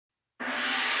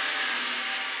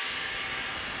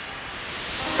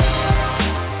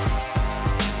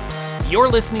You're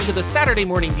listening to the Saturday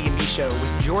Morning D&D Show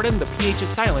with Jordan, the PH is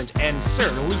silent, and Sir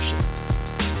Lucian.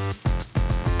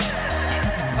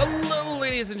 Hello,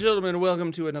 ladies and gentlemen.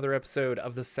 Welcome to another episode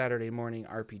of the Saturday Morning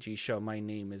RPG Show. My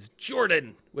name is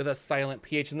Jordan, with a silent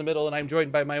PH in the middle, and I'm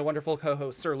joined by my wonderful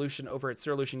co-host, Sir Lucian, over at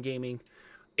Sir Lucian Gaming.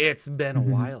 It's been a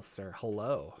while, sir.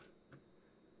 Hello.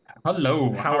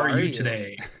 Hello. How are you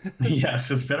today? Yes,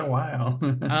 it's been a while.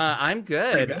 I'm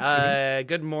good.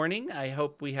 Good morning. I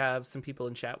hope we have some people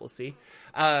in chat. We'll see.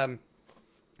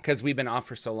 Because we've been off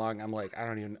for so long. I'm like, I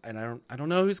don't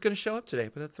know who's going to show up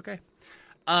today, but that's okay.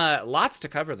 Lots to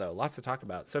cover though. Lots to talk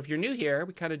about. So if you're new here,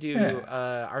 we kind of do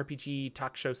RPG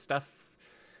talk show stuff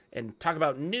and talk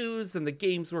about news and the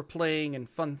games we're playing and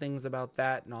fun things about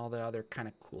that and all the other kind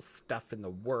of cool stuff in the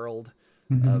world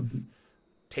of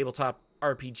tabletop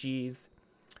RPGs.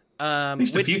 At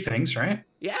least a few things, right?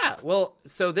 Yeah. Well,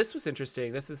 so this was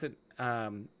interesting. This isn't.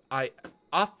 I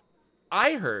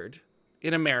heard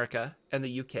in America and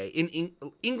the UK, in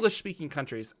English-speaking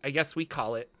countries, I guess we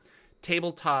call it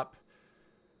tabletop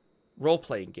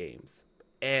role-playing games,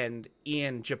 and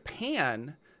in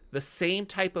Japan, the same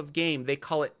type of game, they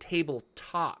call it table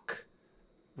talk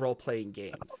role-playing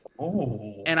games.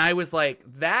 Oh. And I was like,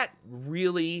 that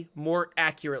really more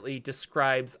accurately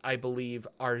describes, I believe,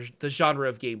 the genre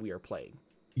of game we are playing.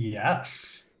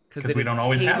 Yes. Because we don't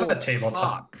always have a table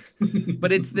talk.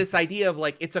 But it's this idea of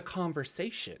like, it's a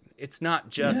conversation. It's not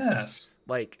just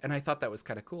like, and I thought that was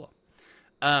kind of cool.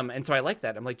 And so I like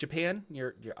that. I'm like, Japan,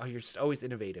 you're just always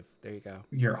innovative. There you go.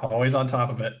 You're always on top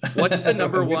of it. What's the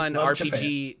number one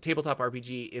tabletop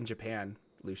RPG in Japan,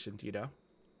 Lucian? Do you know?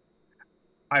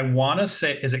 I want to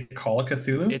say, is it Call of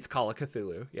Cthulhu? It's Call of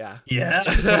Cthulhu, yeah.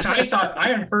 Yes, I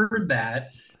had heard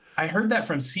that. I heard that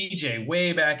from CJ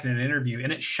way back in an interview,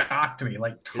 and it shocked me,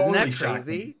 like totally. Isn't that shocked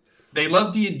crazy? Me. They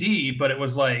love D&D, but it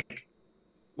was like,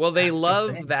 well, they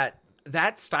love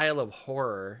that style of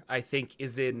horror. I think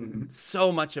is in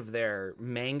so much of their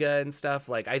manga and stuff.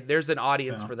 Like, there's an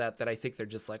audience for that I think they're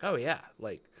just like, oh yeah,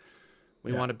 like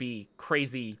we want to be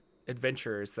crazy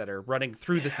adventurers that are running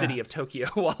through the city of Tokyo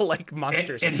while like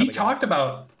monsters. And he talked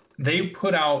about they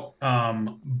put out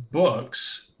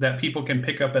books that people can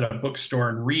pick up at a bookstore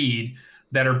and read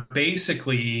that are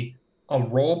basically a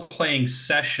role-playing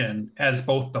session as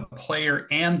both the player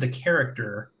and the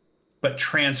character, but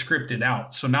transcripted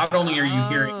out. So not only are you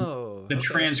hearing the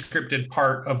transcripted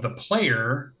part of the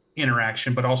player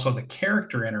interaction, but also the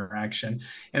character interaction.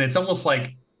 And it's almost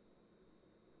like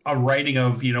a writing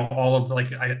of, all of the,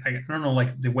 like, I don't know,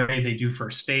 like the way they do for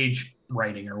stage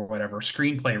writing or whatever,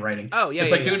 screenplay writing. Oh yeah.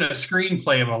 It's like doing a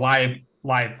screenplay of a live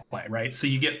play, right? So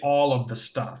you get all of the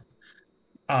stuff.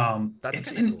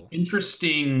 It's an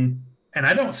interesting, and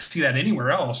I don't see that anywhere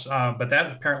else, but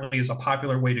that apparently is a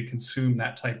popular way to consume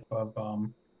that type of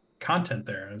content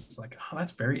there. It's like, oh,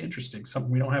 that's very interesting.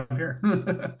 Something we don't have here.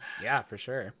 Yeah, for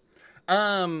sure.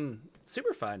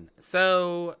 Super fun.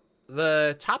 So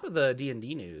the top of the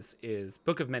D&D news is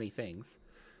Book of Many Things,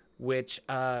 which,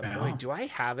 boy, do I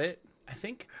have it? I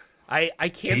think I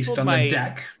canceled my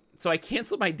deck. So I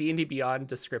canceled my D&D Beyond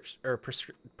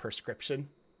prescription.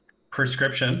 Because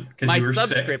my you were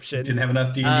subscription sick, didn't have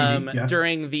enough D&D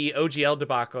during the OGL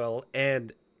debacle,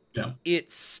 and it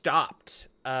stopped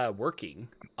working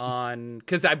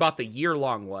because I bought the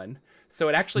year-long one, so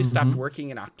it actually stopped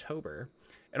working in October.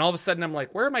 And all of a sudden, I'm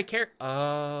like, where are my characters?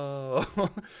 Oh.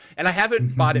 And I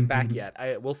haven't bought it back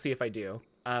yet. We'll see if I do.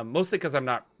 Mostly because I'm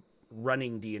not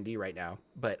running D&D right now.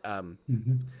 But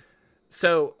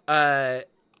so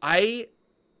I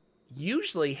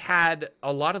usually had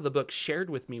a lot of the books shared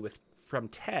with me from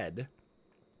Ted.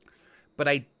 But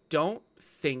I don't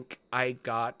think I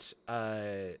got...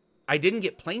 I didn't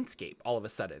get Planescape all of a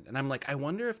sudden. And I'm like, I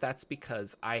wonder if that's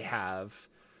because I have...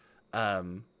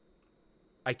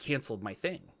 I canceled my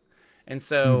thing. And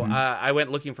so I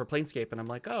went looking for Planescape, and I'm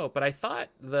like, oh, but I thought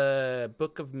the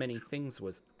Book of Many Things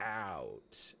was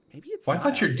out. Maybe it's I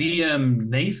thought your DM,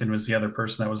 Nathan, was the other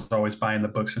person that was always buying the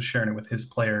books and sharing it with his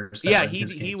players. Yeah,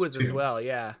 he was too. As well,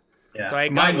 yeah. So I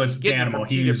Mine was Danimal.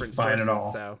 He was buying sources, it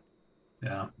all. So.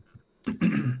 Yeah.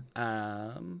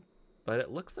 But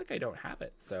it looks like I don't have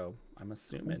it, so I'm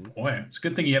assuming. Oh boy, it's a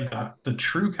good thing you have the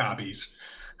true copies.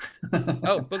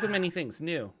 Oh, Book of Many Things,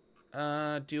 new.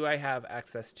 Do I have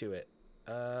access to it?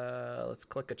 Let's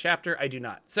click a chapter. I do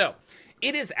not. So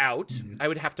it is out. I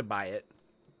would have to buy it,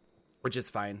 which is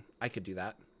fine. I could do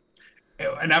that.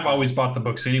 And I've always bought the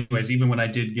books anyways, even when I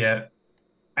did get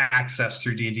access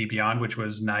through D&D Beyond, which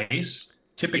was nice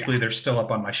typically they're still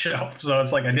up on my shelf. So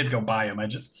it's like I did go buy them.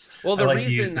 Well, I the like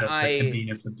to use reason the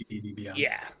convenience of D&D Beyond.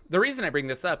 Yeah. The reason I bring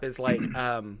this up is like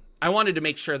I wanted to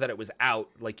make sure that it was out,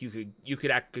 like you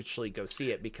could actually go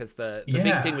see it, because the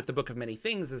big thing with the Book of Many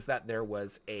Things is that there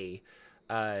was a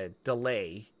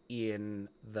delay in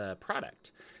the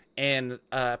product. And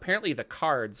apparently the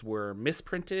cards were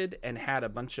misprinted and had a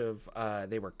bunch of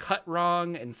they were cut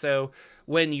wrong, and so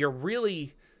when you're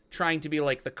really trying to be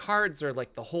like, the cards are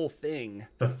like the whole thing.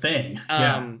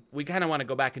 We kind of want to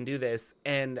go back and do this.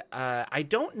 And I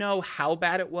don't know how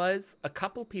bad it was. A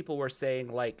couple people were saying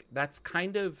like, that's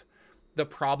kind of the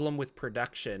problem with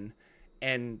production.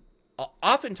 And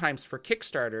oftentimes for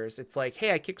Kickstarters, it's like,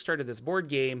 hey, I Kickstarted this board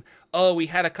game. Oh, we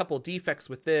had a couple defects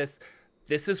with this.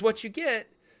 This is what you get.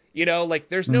 You know, like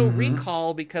there's no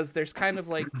recall, because there's kind of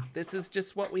like, this is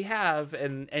just what we have.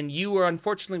 And you were,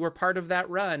 unfortunately, were part of that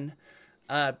run.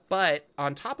 But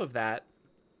on top of that,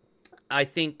 I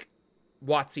think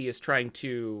WotC is trying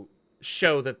to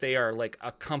show that they are like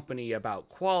a company about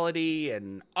quality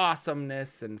and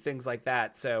awesomeness and things like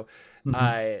that. So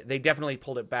they definitely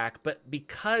pulled it back. But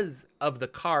because of the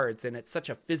cards and it's such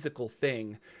a physical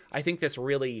thing, I think this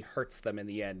really hurts them in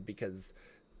the end, because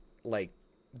like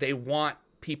they want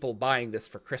people buying this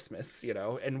for Christmas, you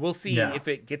know, and we'll see if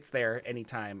it gets there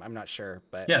anytime. I'm not sure,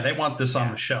 but yeah, they want this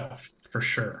on the shelf for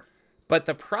sure. But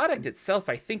the product itself,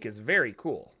 I think, is very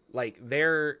cool. Like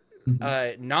they're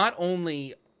not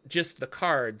only just the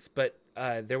cards, but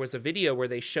there was a video where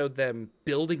they showed them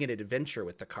building an adventure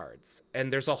with the cards.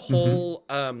 And there's a whole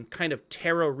kind of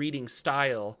tarot reading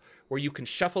style where you can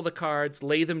shuffle the cards,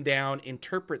 lay them down,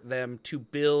 interpret them to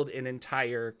build an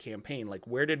entire campaign. Like,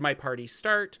 where did my party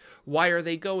start? Why are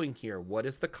they going here? What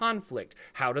is the conflict?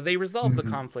 How do they resolve the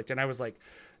conflict? And I was like,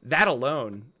 that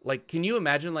alone, like, can you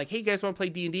imagine, like, hey, you guys want to play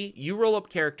D&D? You roll up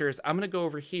characters. I'm going to go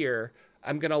over here.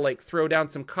 I'm going to, like, throw down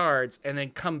some cards and then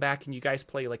come back and you guys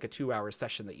play, like, a 2-hour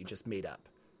session that you just made up.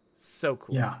 So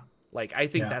cool. Yeah. Like, I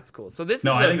think that's cool. So this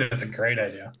I think that's a great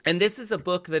idea. And this is a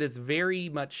book that is very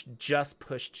much just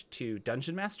pushed to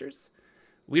Dungeon Masters.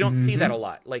 We don't see that a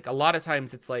lot. Like, a lot of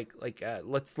times it's like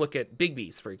let's look at Big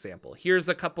Bees, for example. Here's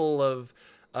a couple of,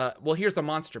 here's a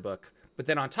monster book. But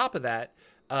then on top of that,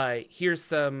 here's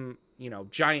some, you know,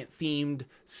 giant themed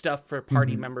stuff for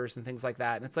party members and things like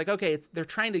that. And it's like, okay, they're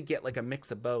trying to get like a mix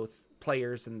of both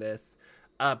players in this.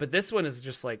 But this one is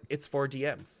just like, it's for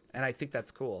DMs. And I think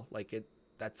that's cool. Like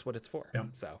that's what it's for. Yeah.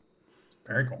 So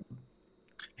very cool.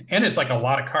 And it's like a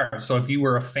lot of cards. So if you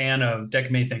were a fan of Deck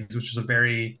of Many Things, which is a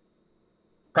very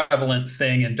prevalent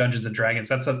thing in Dungeons and Dragons,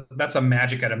 that's a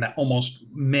magic item that almost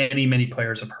many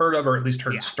players have heard of, or at least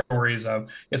heard stories of.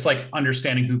 It's like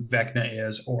understanding who Vecna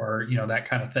is, or, you know, that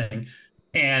kind of thing.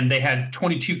 And they had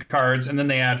 22 cards, and then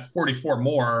they had 44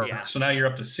 more. So now you're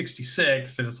up to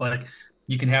 66. And it's like,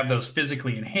 you can have those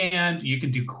physically in hand. You can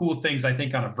do cool things, I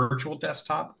think, on a virtual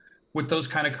desktop with those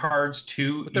kind of cards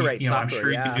too. With the right software, I'm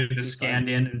sure you can do the scanned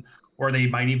in, or they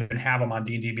might even have them on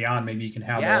D&D Beyond. Maybe you can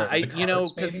have the cards, you know,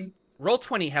 because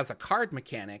Roll20 has a card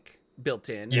mechanic built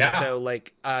in. Yeah. So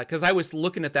like, because I was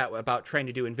looking at that about trying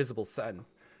to do Invisible Sun.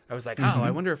 I was like, I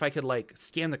wonder if I could like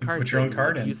scan the cards, put your own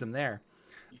card and in. Use them there.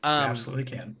 Absolutely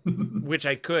can. Which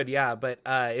I could, yeah, but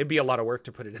it'd be a lot of work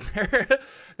to put it in there.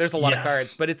 There's a lot of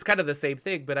cards, but it's kind of the same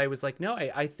thing. But I was like, no,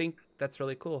 I think that's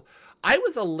really cool.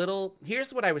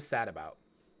 Here's what I was sad about.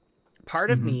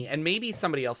 Part of me, and maybe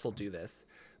somebody else will do this,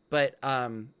 but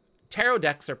tarot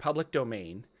decks are public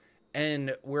domain,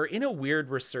 and we're in a weird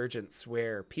resurgence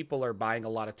where people are buying a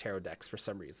lot of tarot decks for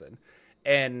some reason.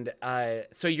 And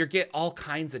so you get all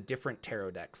kinds of different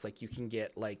tarot decks. Like you can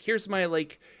get like, here's my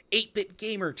like 8-bit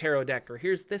gamer tarot deck, or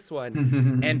here's this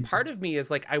one. And part of me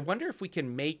is like, I wonder if we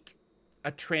can make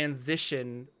a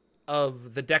transition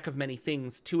of the Deck of Many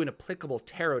Things to an applicable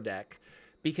tarot deck,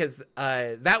 because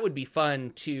that would be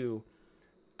fun to,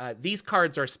 these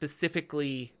cards are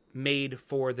specifically made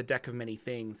for the Deck of Many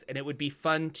Things, and it would be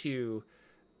fun to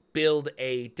build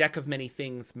a Deck of Many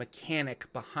Things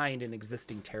mechanic behind an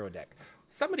existing tarot deck.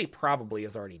 Somebody probably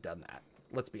has already done that,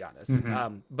 let's be honest.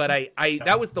 But I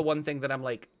that was the one thing that I'm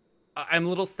like, I'm a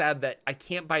little sad that I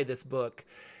can't buy this book,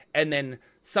 and then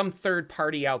some third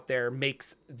party out there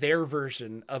makes their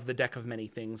version of the Deck of Many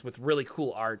Things with really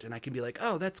cool art, and I can be like,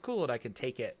 oh, that's cool, and I can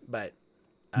take it. But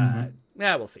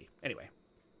we'll see. Anyway.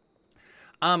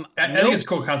 I think it's a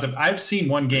cool concept. I've seen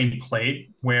one game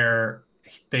played where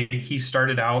he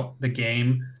started out the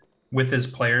game with his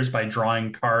players by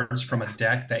drawing cards from a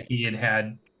deck that he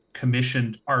had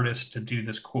commissioned artists to do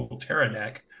this cool tarot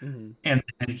deck. And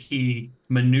then he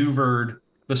maneuvered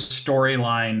the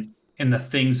storyline and the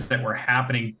things that were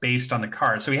happening based on the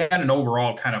cards. So he had an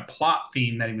overall kind of plot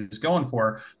theme that he was going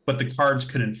for, but the cards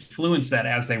could influence that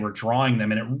as they were drawing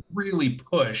them. And it really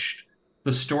pushed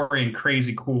the story in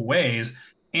crazy cool ways.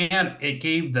 And it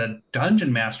gave the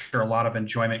dungeon master a lot of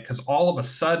enjoyment because all of a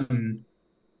sudden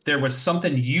there was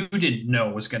something you didn't know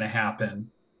was going to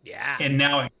happen. Yeah. And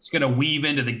now it's going to weave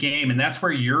into the game. And that's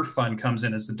where your fun comes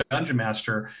in as the dungeon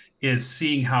master, is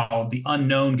seeing how the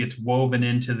unknown gets woven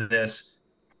into this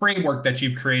framework that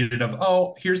you've created of,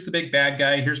 oh, here's the big bad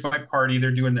guy, here's my party,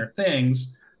 they're doing their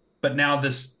things. But now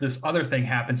this other thing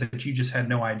happens that you just had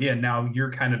no idea. Now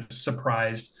you're kind of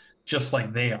surprised just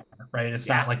like they are, right? It's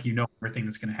not like you know everything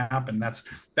that's going to happen.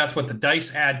 That's what the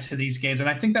dice add to these games. And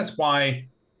I think that's why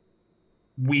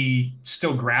we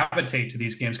still gravitate to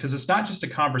these games, because it's not just a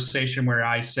conversation where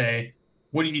I say,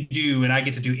 what do you do? And I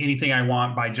get to do anything I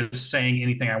want by just saying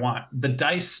anything I want. The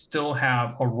dice still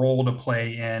have a role to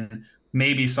play in.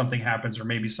 Maybe something happens, or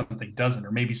maybe something doesn't,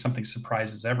 or maybe something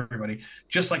surprises everybody.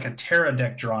 Just like a Terra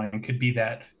deck drawing could be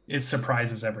that it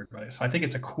surprises everybody. So I think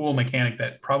it's a cool mechanic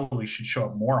that probably should show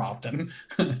up more often.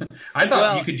 I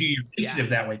thought you could do your initiative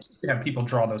that way, to have people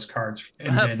draw those cards.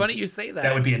 And funny you say that.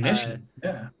 That would be initiative.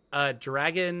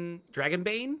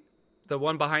 Dragonbane, the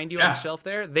one behind you on the shelf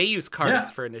there, they use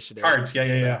cards for initiative. Cards,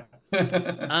 yeah.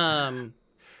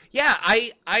 Yeah,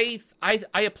 I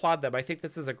applaud them. I think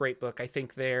this is a great book. I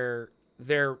think they're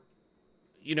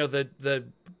you know,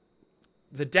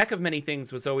 the deck of many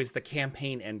things was always the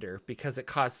campaign ender because it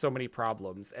caused so many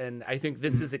problems. And I think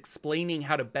this is explaining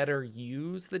how to better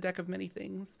use the deck of many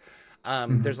things.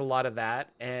 There's a lot of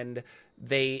that, and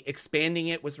they expanding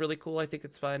it was really cool. I think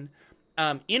it's fun.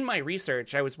 In my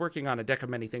research, I was working on a deck of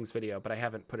many things video, but I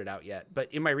haven't put it out yet.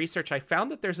 But in my research, I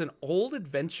found that there's an old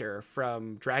adventure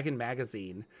from Dragon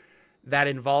Magazine that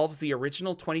involves the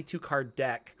original 22 card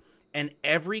deck, and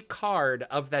every card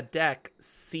of that deck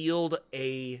sealed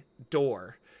a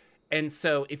door. And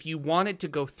so if you wanted to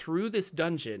go through this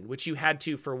dungeon, which you had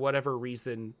to, for whatever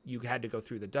reason, you had to go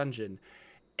through the dungeon,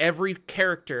 every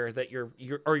character that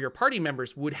your party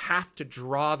members would have to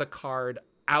draw the card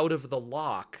out of the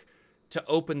lock to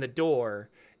open the door.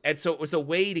 And so it was a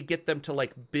way to get them to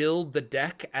like build the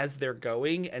deck as they're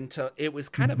going, and it was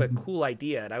kind of a cool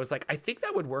idea. And I was like, I think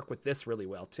that would work with this really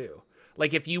well too.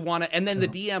 Like if you want to, and then the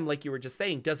DM, like you were just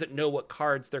saying, doesn't know what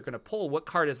cards they're going to pull, what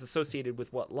card is associated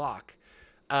with what lock.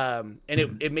 And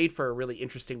it made for a really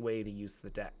interesting way to use the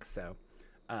deck. So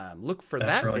look for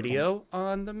that really video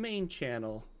on the main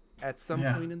channel at some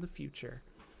point in the future.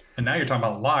 And now you're talking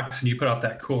about locks, and you put out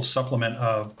that cool supplement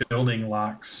of building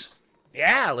locks.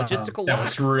 Yeah, logistical locks. That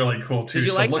was really cool too.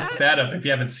 Did you look that up if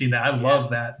you haven't seen that. I love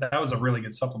that. That was a really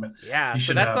good supplement. Yeah, you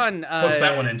should that's on post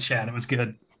that one in chat. It was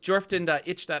good.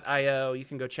 Jorfton.itch.io. You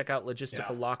can go check out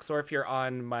logistical locks, or if you're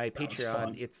on my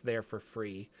Patreon, it's there for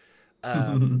free.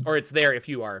 Or it's there if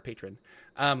you are a patron.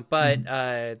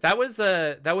 That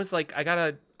was like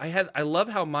I love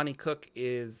how Monty Cook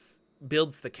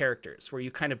builds the characters, where you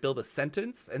kind of build a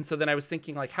sentence. And so then I was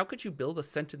thinking, like, how could you build a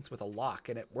sentence with a lock?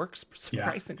 And it works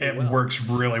surprisingly well. It works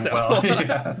really well.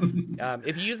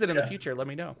 If you use it in the future, let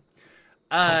me know.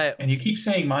 And you keep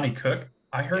saying Monty Cook.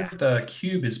 I heard the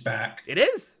cube is back. It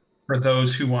is. For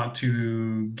those who want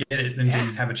to get it and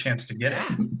didn't have a chance to get it.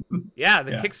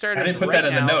 The Kickstarter. I didn't put that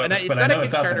in the notes, and it's not a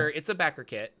Kickstarter. It's a backer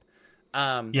kit.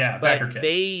 Backer kit.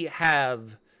 They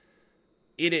have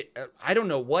it. I don't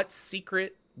know what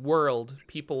secret world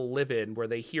people live in where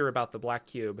they hear about the Black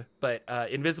Cube, but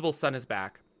Invisible Sun is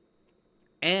back,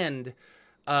 and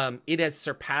it has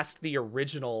surpassed the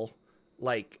original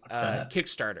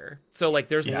Kickstarter. So like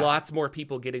there's lots more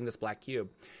people getting this Black Cube,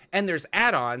 and there's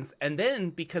add-ons. And then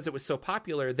because it was so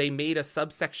popular, they made a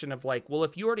subsection of like, well,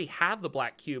 if you already have the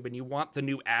Black Cube and you want the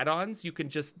new add-ons, you can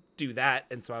just do that.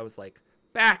 And so I was like,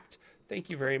 backed. Thank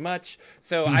you very much.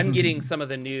 So I'm getting some of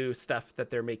the new stuff that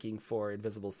they're making for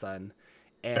Invisible Sun.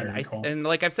 And and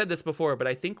like I've said this before, but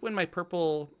I think when my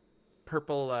purple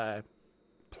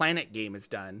planet game is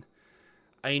done,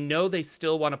 I know they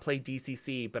still want to play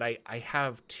DCC, but I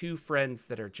have two friends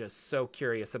that are just so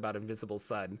curious about Invisible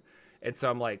Sun. And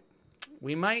so I'm like,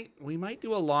 we might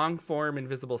do a long form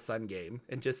Invisible Sun game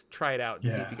and just try it out and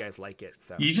see if you guys like it.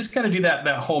 So you just got to do that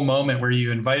whole moment where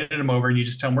you invited them over and you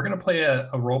just tell them, we're going to play a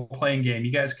role-playing game.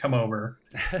 You guys come over,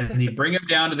 and you bring them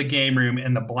down to the game room,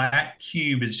 and the Black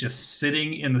Cube is just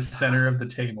sitting in the center of the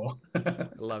table. I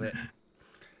love it.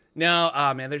 No,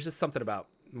 man, there's just something about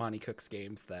Monty Cook's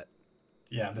games that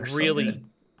they're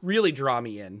really draw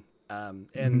me in.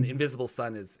 And Invisible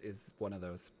Sun is one of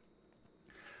those.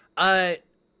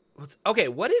 Okay,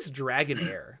 what is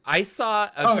Dragonair? I saw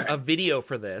a video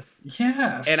for this.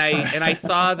 Yes. And I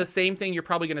saw the same thing you're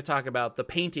probably going to talk about, the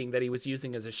painting that he was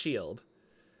using as a shield.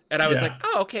 And I was like,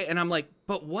 oh, okay. And I'm like,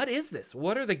 but what is this?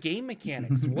 What are the game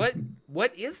mechanics?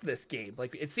 What is this game?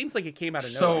 Like, it seems like it came out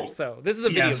of nowhere. So this is a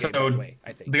video game, by the way,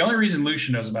 I think. The only reason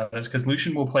Lucian knows about it is because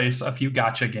Lucian will play a few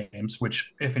gacha games,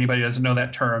 which, if anybody doesn't know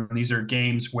that term, these are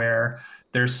games where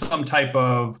there's some type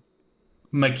of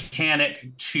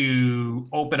mechanic to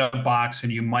open a box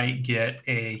and you might get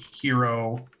a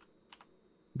hero.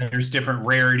 There's different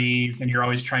rarities and you're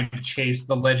always trying to chase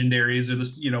the legendaries or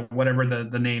this, whatever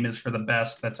the name is for the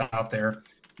best that's out there.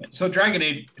 So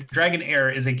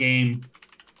Dragonair is a game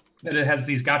that it has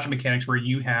these gacha mechanics where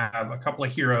you have a couple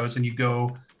of heroes and you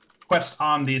go quest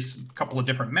on these couple of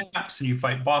different maps and you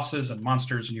fight bosses and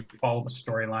monsters and you follow the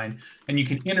storyline and you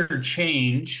can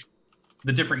interchange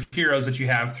the different heroes that you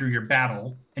have through your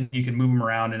battle, and you can move them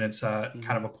around, and it's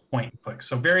kind of a point and click.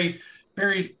 So very,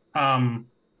 very,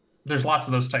 there's lots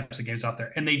of those types of games out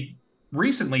there. And they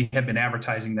recently have been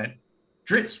advertising that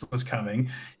Dritz was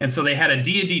coming, and so they had a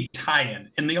D&D tie-in.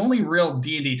 And the only real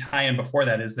D&D tie-in before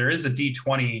that is there is a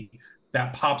D20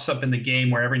 that pops up in the game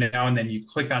where every now and then you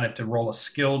click on it to roll a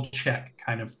skill check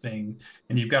kind of thing,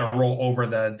 and you've got to roll over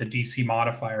the DC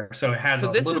modifier. So it has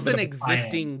this is an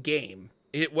existing game.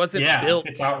 It wasn't built.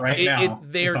 It's out right now.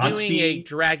 They're doing a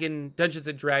Dungeons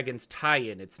and Dragons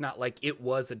tie-in. It's not like it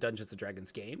was a Dungeons and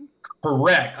Dragons game.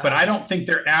 Correct, but I don't think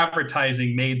their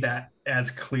advertising made that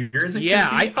as clear as it could be.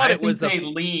 I thought it was. They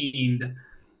leaned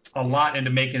a lot into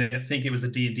making it think it was a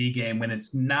D&D game when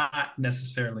it's not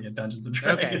necessarily a Dungeons and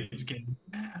Dragons game.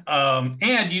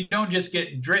 And you don't just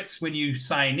get Dritz when you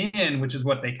sign in, which is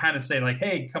what they kind of say, like,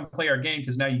 hey, come play our game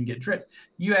because now you can get Dritz.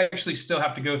 You actually still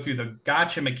have to go through the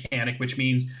gacha mechanic, which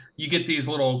means you get these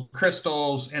little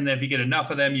crystals, and then if you get enough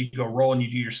of them, you go roll and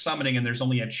you do your summoning, and there's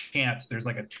only a chance. There's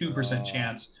like a 2%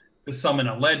 chance to summon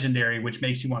a legendary, which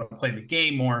makes you want to play the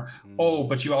game more.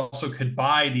 But you also could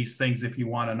buy these things if you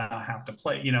want to not have to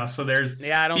play, so there's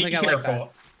I don't think I like that.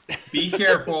 Be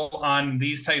careful on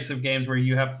these types of games where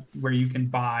you can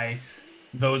buy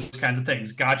those kinds of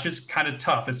things. Gacha's kind of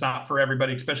tough. It's not for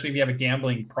everybody, especially if you have a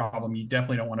gambling problem. You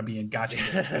definitely don't want to be in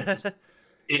gacha games.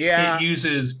 It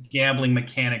uses gambling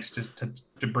mechanics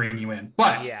to bring you in.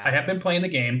 But I have been playing the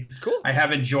game. Cool. I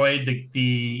have enjoyed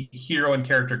the hero and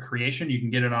character creation. You can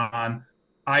get it on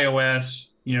iOS,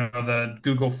 the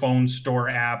Google Phone Store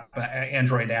app,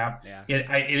 Android app. Yeah.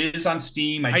 It is on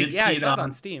Steam. I saw it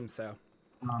on Steam. So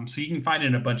you can find it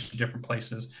in a bunch of different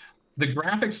places. The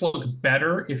graphics look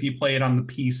better if you play it on the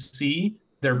PC.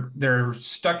 They're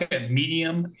stuck at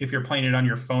medium if you're playing it on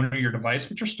your phone or your device,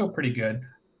 which are still pretty good.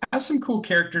 Has some cool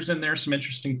characters in there, some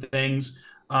interesting things.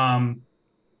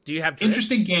 Do you have Dritz?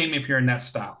 Interesting game if you're in that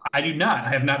style? I do not. I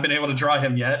have not been able to draw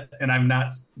him yet, and I'm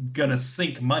not going to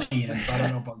sink money in, so I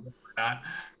don't know if I'll go or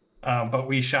not. But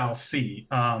we shall see.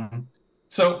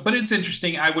 But it's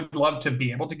interesting. I would love to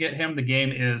be able to get him. The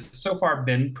game is so far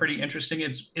been pretty interesting.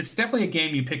 It's definitely a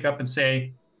game you pick up and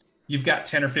say, you've got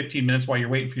 10 or 15 minutes while you're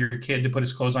waiting for your kid to put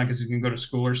his clothes on because he can go to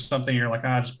school or something. You're like,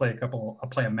 I'll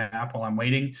play a map while I'm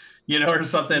waiting, or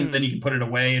something. Then you can put it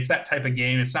away. It's that type of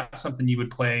game. It's not something you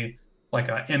would play like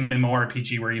a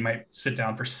MMORPG where you might sit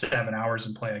down for 7 hours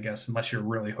and play, I guess, unless you're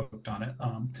really hooked on it.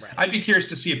 Right. I'd be curious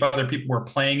to see if other people were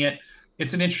playing it.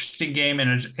 It's an interesting game,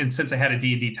 and since I had a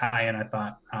D&D tie-in, I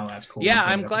thought, oh, that's cool. Yeah,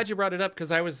 I'm glad you brought it up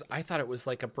because I thought it was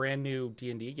like a brand new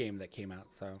D&D game that came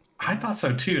out. So I thought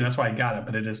so too, and that's why I got it,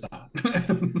 but it is not.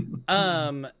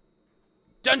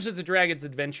 Dungeons and Dragons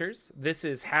Adventures. This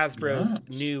is Hasbro's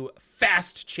new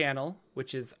Fast channel,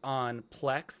 which is on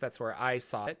Plex. That's where I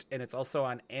saw it, and it's also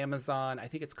on Amazon. I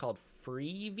think it's called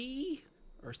Freevee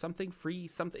or something.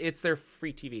 It's their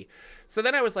free TV. So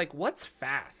then I was like, what's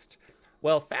Fast?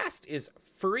 Well, Fast is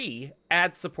free,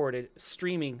 ad-supported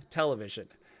streaming television.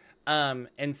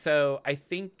 And so I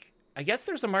guess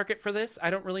there's a market for this. I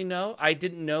don't really know. I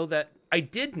did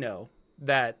know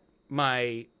that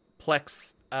my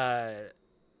Plex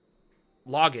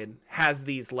login has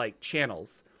these like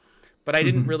channels, but I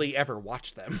didn't really ever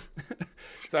watch them.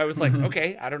 So I was like,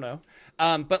 okay, I don't know.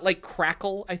 But like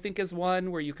Crackle, I think, is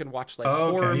one where you can watch like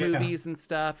horror movies and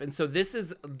stuff. And so this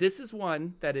is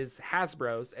one that is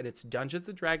Hasbro's, and it's Dungeons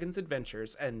and Dragons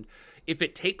Adventures. And if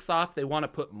it takes off, they want to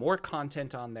put more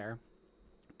content on there.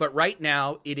 But right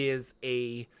now it is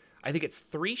I think it's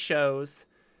 3 shows,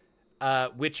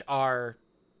 which are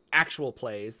actual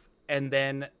plays, and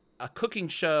then a cooking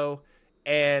show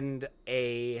and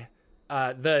the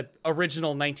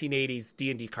original 1980s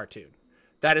D&D cartoon.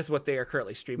 That is what they are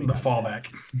currently streaming. The fallback.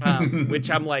 Which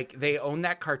I'm like, they own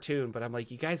that cartoon, but I'm like,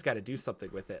 you guys got to do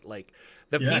something with it. Like,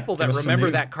 the people that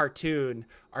remember that cartoon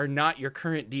are not your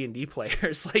current D&D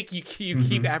players. Like, you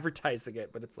keep advertising it,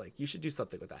 but it's like, you should do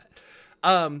something with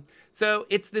that. So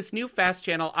it's this new Fast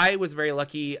channel. I was very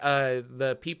lucky.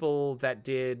 The people that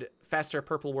did Faster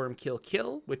Purple Worm Kill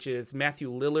Kill, which is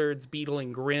Matthew Lillard's Beetle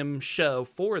and Grimm show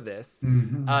for this,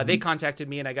 they contacted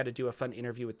me, and I got to do a fun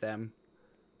interview with them.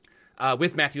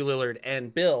 With Matthew Lillard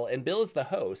and Bill is the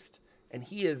host, and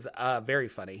he is very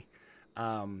funny.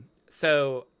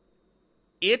 So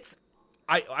it's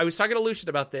I was talking to Lucian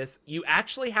about this. You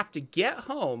actually have to get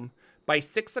home by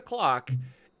 6:00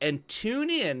 and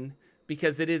tune in,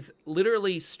 because it is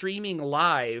literally streaming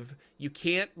live. You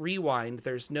can't rewind.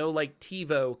 There's no like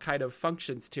TiVo kind of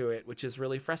functions to it, which is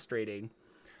really frustrating.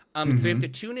 So you have to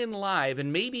tune in live,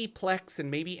 and maybe Plex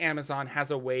and maybe Amazon has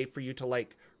a way for you to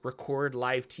like record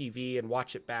live TV and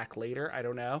watch it back later. I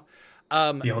don't know.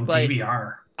 The old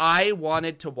DVR. I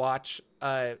wanted to watch.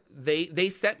 They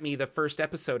sent me the first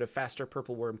episode of Faster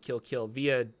Purple Worm Kill Kill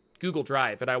via Google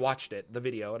Drive, and I watched it, the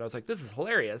video, and I was like, this is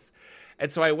hilarious.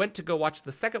 And so I went to go watch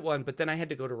the second one, but then I had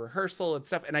to go to rehearsal and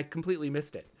stuff, and I completely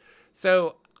missed it.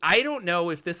 So I don't know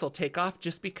if this will take off,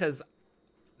 just because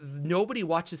nobody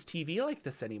watches TV like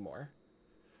this anymore.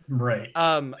 Right.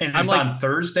 And it's like, on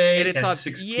Thursday and it's at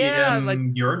 6 p.m. Like,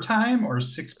 your time, or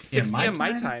 6 p.m. 6 p.m.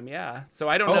 my time, yeah. So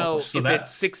I don't know if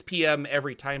it's 6 p.m.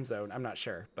 every time zone. I'm not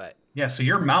sure, but yeah. So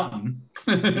you're mountain.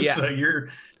 Yeah. So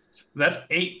that's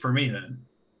 8 for me then.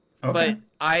 Okay. But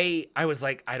I was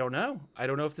like, I don't know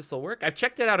if this will work. I've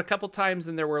checked it out a couple times,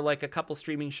 and there were like a couple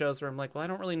streaming shows where I'm like, well, I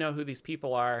don't really know who these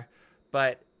people are,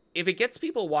 but if it gets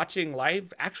people watching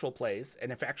live actual plays,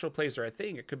 and if actual plays are a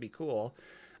thing, it could be cool.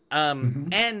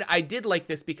 And I did like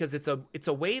this because it's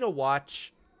a way to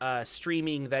watch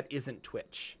streaming that isn't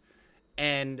Twitch.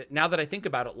 And now that I think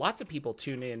about it, lots of people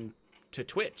tune in to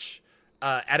Twitch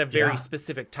at a very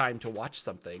specific time to watch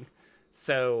something.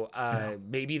 So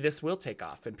maybe this will take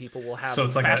off, and people will have. So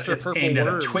it's like it's aimed at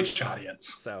a Twitch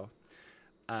audience. So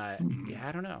yeah,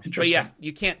 I don't know. But yeah,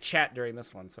 you can't chat during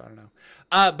this one, so I don't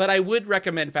know. But I would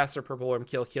recommend Faster Purple Worm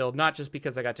Kill Kill, not just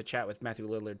because I got to chat with Matthew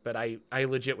Lillard, but I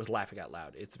legit was laughing out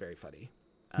loud. It's very funny.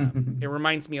 It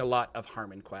reminds me a lot of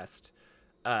Harmon Quest,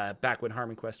 back when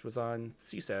Harmon Quest was on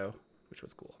CISO, which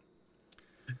was cool.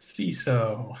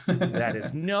 CISO. That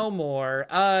is no more.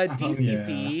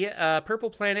 DCC, Purple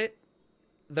Planet,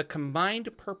 the combined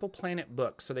Purple Planet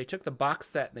book. So they took the box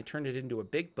set and they turned it into a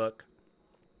big book.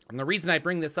 And the reason I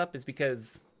bring this up is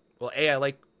because, well, I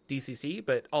like DCC,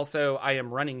 but also I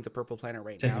am running the Purple Planet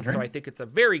right now. So I think it's a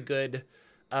very good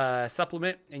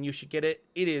supplement, and you should get it.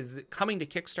 It is coming to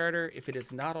Kickstarter if it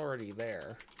is not already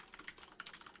there.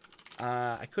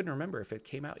 I couldn't remember if it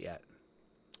came out yet.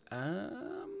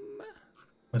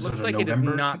 Looks like it is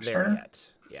not there yet.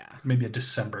 Yeah. Maybe a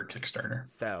December Kickstarter.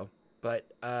 So, but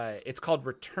it's called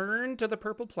Return to the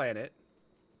Purple Planet.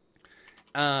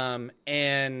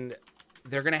 And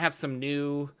they're going to have some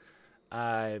new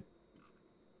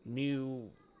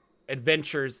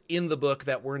adventures in the book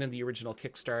that weren't in the original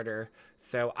Kickstarter.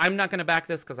 So I'm not going to back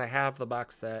this because I have the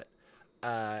box set.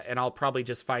 And I'll probably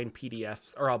just find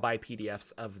PDFs, or I'll buy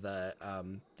PDFs of the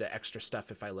extra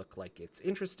stuff if I look like it's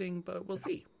interesting, but we'll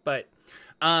see. But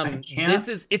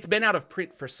it's been out of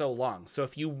print for so long. So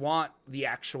if you want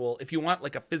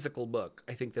like a physical book,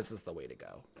 I think this is the way to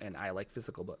go. And I like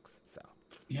physical books. So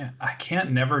yeah, I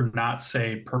can't never not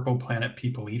say Purple Planet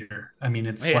People Eater. I mean,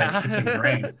 it's like it's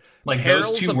ingrained. Like Heralds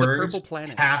those two of words the Purple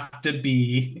Planet have to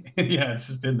be. Yeah, it's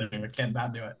just in there. I can't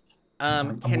not do it.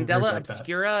 Candela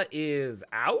Obscura is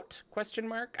out? ?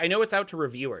 I know it's out to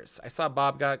reviewers. I saw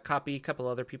Bob got a copy. A couple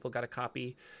other people got a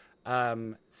copy.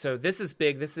 So this is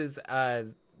big. This is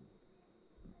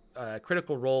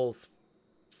Critical Role's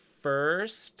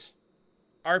first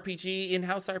RPG,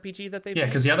 in-house RPG that they've made.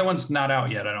 Because the other one's not out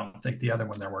yet. I don't think the other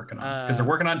one they're working on, because they're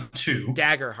working on 2.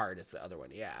 Daggerheart is the other one.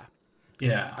 Yeah.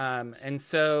 And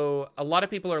so a lot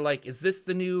of people are like, is this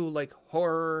the new like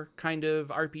horror kind of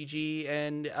RPG?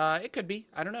 And it could be.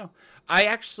 I don't know.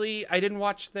 I didn't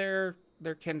watch their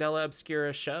Candela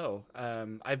Obscura show.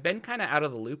 I've been kind of out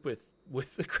of the loop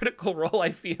with the Critical Role. I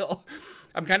feel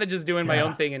I'm kind of just doing my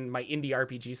own thing and my indie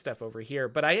RPG stuff over here.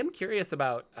 But I am curious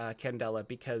about Candela,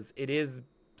 because it is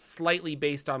slightly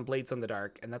based on Blades in the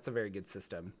Dark, and that's a very good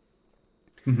system.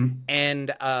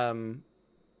 And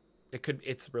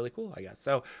it's really cool, I guess.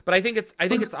 So, but I think it's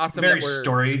awesome very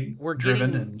that we're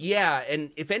driven.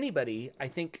 And if anybody, I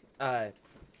think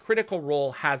Critical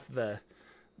Role has the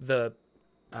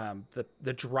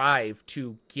drive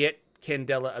to get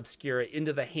Candela Obscura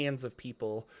into the hands of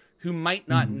people who might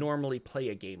not normally play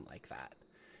a game like that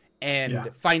and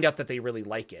find out that they really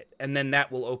like it. And then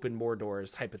that will open more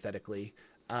doors, hypothetically.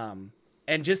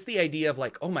 And just the idea of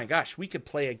like, oh my gosh, we could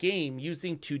play a game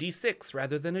using 2d6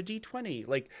 rather than a d20.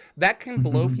 Like that can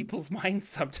blow people's minds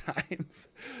sometimes.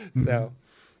 So,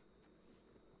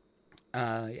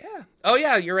 yeah. Oh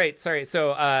yeah, you're right. Sorry.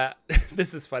 So,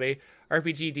 this is funny.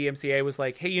 RPG DMCA was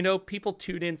like, hey, people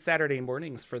tune in Saturday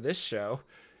mornings for this show.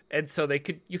 And so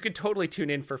you could totally tune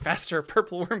in for Faster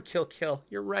Purple Worm Kill.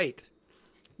 You're right.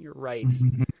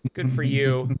 Good for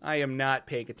you. I am not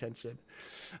paying attention.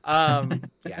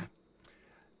 Yeah.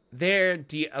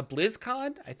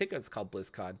 BlizzCon, I think it's called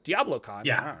BlizzCon, DiabloCon.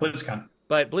 Yeah, BlizzCon.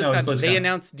 But BlizzCon, they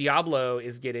announced Diablo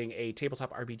is getting a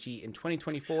tabletop RPG in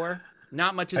 2024.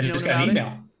 Not much is known about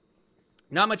it.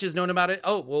 Not much is known about it.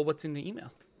 Oh, well, what's in the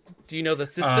email? Do you know the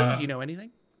system? Do you know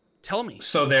anything? Tell me.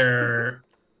 So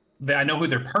I know who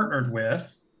they're partnered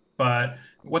with, but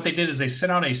what they did is they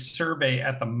sent out a survey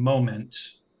at the moment,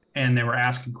 and they were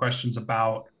asking questions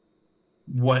about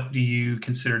what do you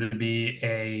consider to be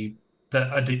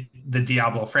the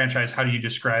Diablo franchise? How do you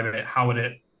describe it? How would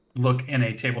it look in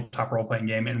a tabletop role-playing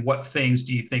game? And what things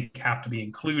do you think have to be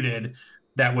included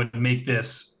that would make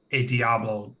this a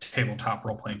Diablo tabletop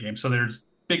role-playing game? So there's a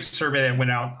big survey that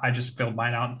went out. I just filled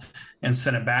mine out and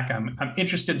sent it back. I'm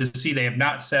interested to see. They have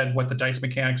not said what the dice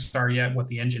mechanics are yet, what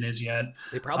the engine is yet.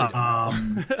 They probably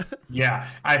don't know. Yeah,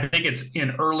 I think it's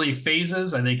in early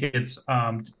phases. I think it's,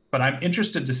 but I'm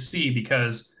interested to see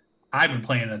because I've been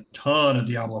playing a ton of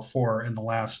Diablo 4 in the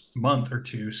last month or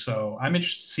two, so I'm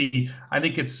interested to see. I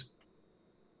think it's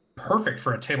perfect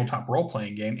for a tabletop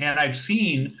role-playing game, and I've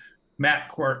seen Bruce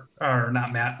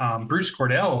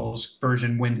Cordell's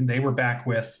version when they were back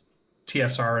with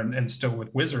TSR and still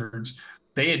with Wizards.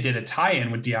 They did a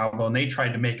tie-in with Diablo, and they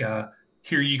tried to make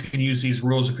here you can use these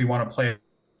rules if you want to play a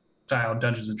style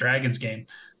Dungeons and Dragons game.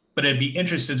 But I'd be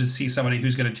interested to see somebody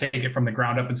who's going to take it from the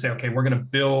ground up and say, okay, we're going to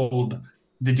build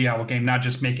the Diablo game, not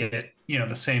just make it,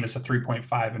 the same as a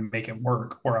 3.5 and make it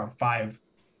work, or a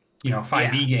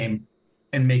 5e game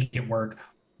and make it work.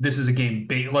 This is a game.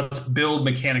 Let's build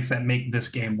mechanics that make this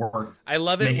game work. I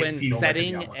love it when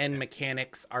setting and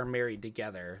mechanics are married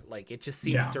together. Like it just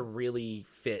seems to really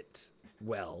fit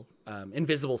well.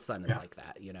 Invisible Sun is like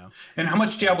that, And how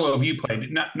much Diablo have you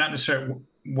played? Not necessarily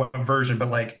what version,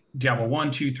 but like Diablo 1,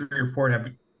 2, 3, or 4.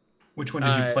 Which one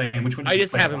did you play? And which one did I you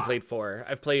just play haven't played 4.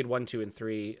 I've played 1, 2, and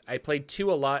 3. I played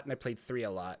 2 a lot, and I played 3 a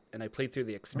lot, and I played through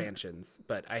the expansions,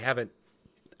 but I haven't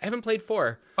played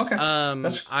 4. Okay.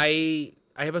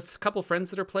 I have a couple friends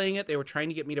that are playing it. They were trying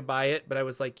to get me to buy it, but I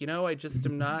was like, I just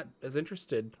am not as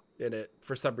interested in it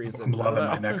for some reason. I'm loving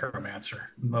my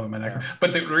Necromancer.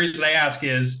 But the reason I ask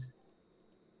is,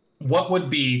 what would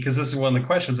be, because this is one of the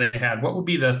questions they had, what would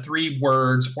be the 3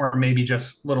 words or maybe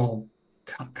just little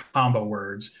combo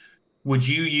words would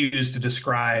you use to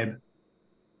describe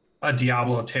a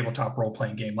Diablo tabletop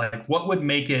role-playing game? Like, what would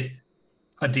make it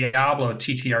a Diablo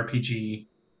TTRPG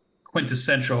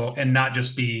quintessential and not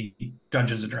just be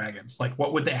Dungeons and Dragons? Like,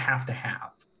 what would they have to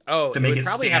have? To make it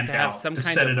probably have to have some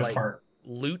kind of like apart?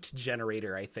 Loot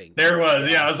generator, I think. There it was.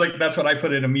 Yeah, I was like, that's what I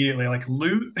put in immediately, like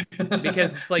loot.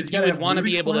 Because it's like you would want to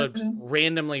be able to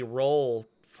randomly roll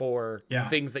for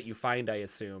things that you find, I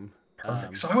assume.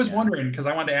 Perfect. So I was wondering, because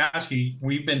I wanted to ask you,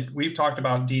 we've talked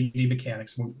about D&D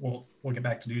mechanics. We'll get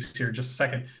back to Deuce here in just a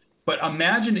second. But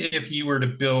imagine if you were to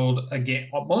build a game.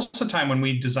 Most of the time when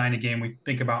we design a game, we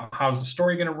think about how's the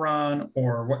story going to run,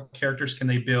 or what characters can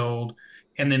they build.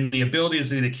 And then the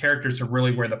abilities of the characters are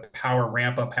really where the power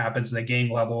ramp up happens, and they gain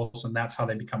levels, and that's how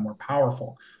they become more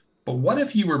powerful. But what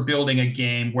if you were building a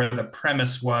game where the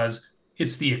premise was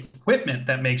it's the equipment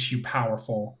that makes you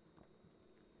powerful,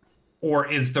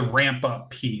 or is the ramp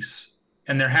up piece?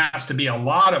 And there has to be a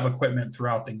lot of equipment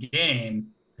throughout the game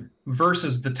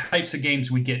versus the types of games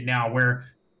we get now, where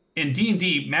in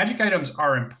D&D, magic items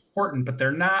are important, but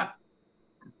they're not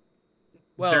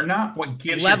what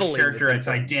gives your character its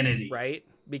identity. Right?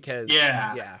 Because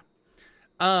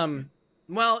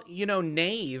well,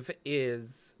 Knave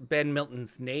is Ben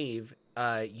Milton's Knave.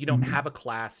 You don't have a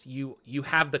class. You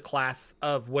have the class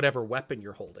of whatever weapon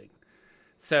you're holding.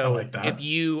 So if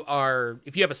you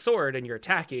have a sword and you're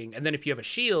attacking, and then if you have a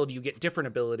shield, you get different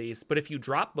abilities. But if you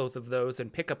drop both of those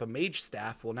and pick up a mage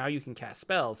staff, well, now you can cast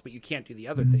spells, but you can't do the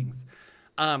other things.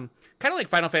 Kind of like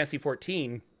Final Fantasy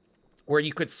XIV, where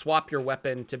you could swap your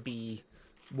weapon to be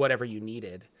whatever you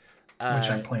needed.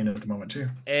 Which I'm playing at the moment too.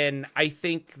 And I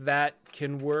think that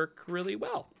can work really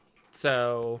well.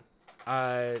 So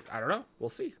I don't know. We'll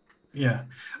see. Yeah.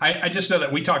 I just know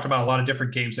that we talked about a lot of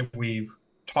different games that we've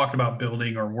talked about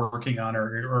building or working on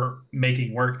or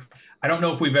making work. I don't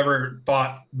know if we've ever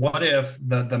thought, what if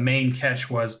the main catch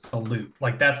was the loot?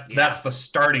 Like that's the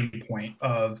starting point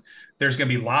of there's going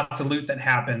to be lots of loot that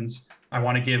happens. I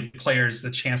want to give players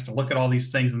the chance to look at all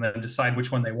these things and then decide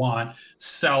which one they want,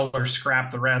 sell or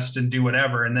scrap the rest and do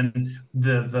whatever. And then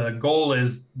the goal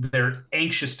is they're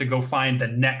anxious to go find the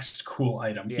next cool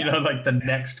item, like the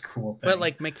next cool thing. But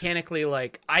like mechanically,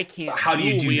 like I can't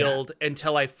dual wield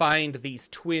until I find these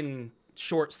twin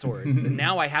short swords. And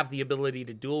now I have the ability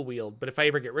to dual wield. But if I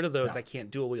ever get rid of those, I can't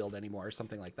dual wield anymore or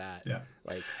something like that. Yeah.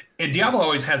 Like, and Diablo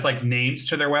always has like names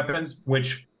to their weapons,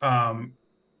 which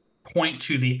point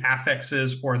to the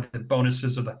affixes or the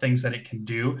bonuses of the things that it can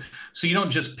do. So you don't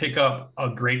just pick up a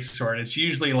great sword. It's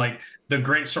usually like the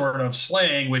great sword of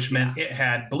slaying, which meant it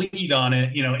had bleed on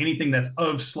it. Anything that's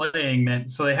of slaying meant.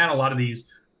 So they had a lot of these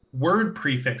word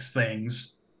prefix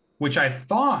things, which I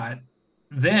thought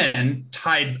then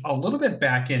tied a little bit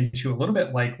back into a little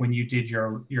bit like when you did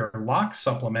your lock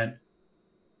supplement.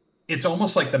 It's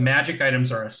almost like the magic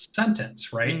items are a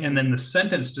sentence, right? And then the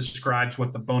sentence describes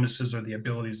what the bonuses or the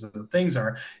abilities of the things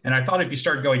are. And I thought if you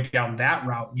started going down that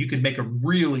route, you could make a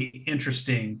really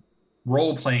interesting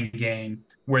role-playing game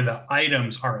where the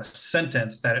items are a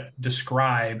sentence that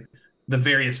describe the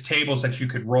various tables that you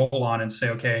could roll on and say,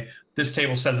 okay, this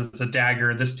table says it's a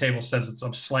dagger, this table says it's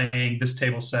of slaying, this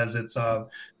table says it's of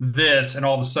this, and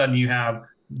all of a sudden you have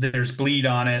there's bleed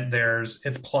on it,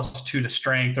 it's +2 to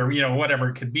strength, or whatever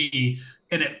it could be,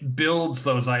 and it builds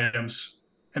those items,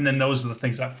 and then those are the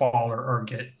things that fall or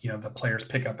get the players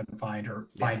pick up and find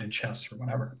in chests or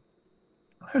whatever.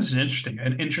 That was an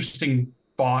interesting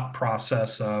thought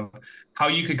process of how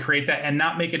you could create that and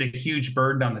not make it a huge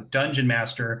burden on the dungeon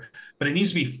master, but it needs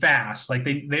to be fast. Like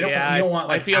they don't, you don't want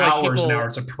like hours and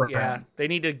hours of prep. Yeah, they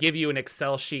need to give you an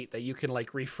Excel sheet that you can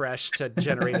like refresh to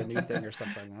generate a new thing or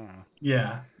something. I don't know.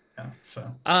 Yeah. So,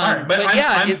 all right, but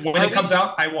when it comes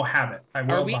out, I will have it.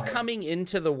 Are we coming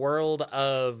into the world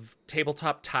of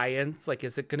tabletop tie-ins? Like,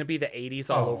 is it going to be the 80s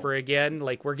all over again?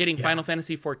 Like, we're getting Final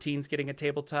Fantasy 14's getting a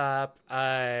tabletop.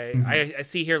 I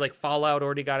see here like Fallout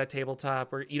already got a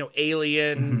tabletop, or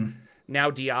Alien,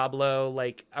 now Diablo.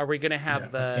 Like, are we going to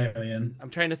have the Alien? I'm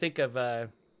trying to think of.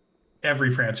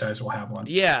 Every franchise will have one.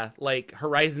 Yeah, like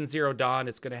Horizon Zero Dawn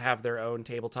is going to have their own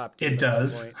tabletop game. It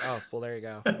does. Oh, well, there you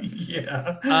go.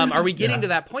 Yeah. Are we getting to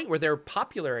that point where they're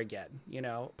popular again?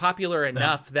 Popular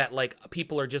enough that like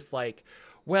people are just like,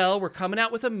 well, we're coming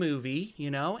out with a movie,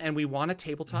 and we want a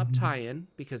tabletop tie-in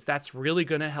because that's really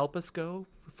going to help us go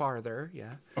farther.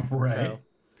 Yeah. Right. So,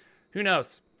 who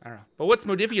knows? I don't know. But what's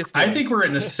Modifius doing? I think we're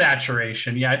in the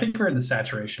saturation. Yeah, I think we're in the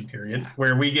saturation period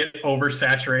where we get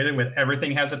oversaturated with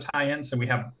everything has a tie-in. So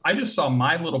I just saw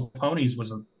My Little Ponies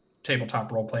was a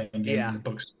tabletop role-playing game in the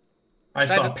books. I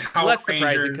saw Power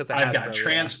Rangers. I've got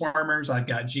Transformers. I've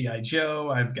got G.I.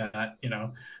 Joe. I've got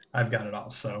it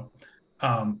all. So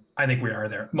I think we are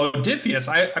there. Modifius,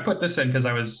 I put this in because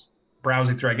I was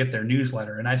browsing through, I get their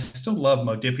newsletter, and I still love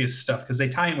Modifius stuff because they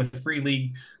tie in with Free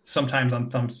League sometimes on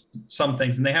some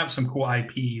things, and they have some cool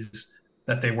IPs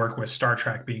that they work with, Star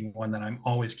Trek being one that I'm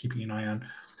always keeping an eye on.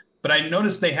 But I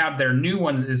noticed they have their new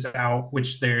one is out,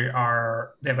 which they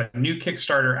have a new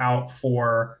Kickstarter out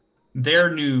for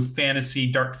their new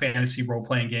dark fantasy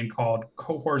role-playing game called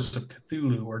Cohorts of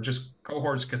Cthulhu, or just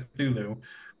Cohorts Cthulhu.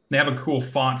 They have a cool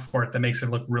font for it that makes it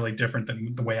look really different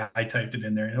than the way I typed it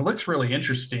in there. And it looks really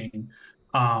interesting.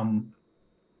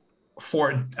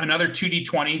 For another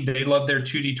 2D20, they love their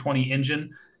 2D20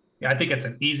 engine. I think it's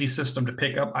an easy system to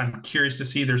pick up. I'm curious to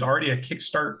see, there's already a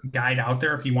Kickstart guide out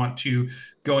there if you want to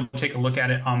go and take a look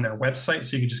at it on their website.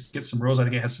 So you can just get some rules. I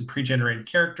think it has some pre-generated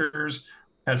characters,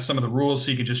 has some of the rules,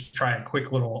 so you can just try a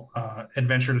quick little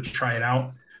adventure to try it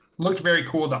out. Looked very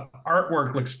cool. The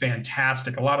artwork looks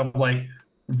fantastic. A lot of like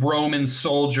Roman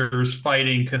soldiers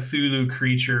fighting Cthulhu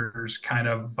creatures kind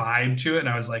of vibe to it. And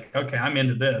I was like, okay, I'm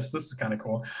into this. This is kind of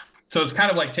cool. So it's kind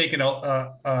of like taking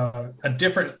a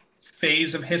different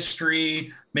phase of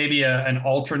history, maybe an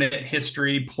alternate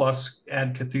history, plus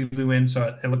add Cthulhu in.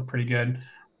 So it looked pretty good.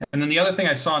 And then the other thing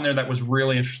I saw in there that was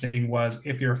really interesting was,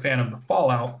 if you're a fan of the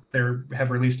Fallout, they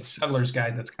have released a Settler's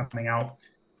Guide that's coming out.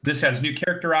 This has new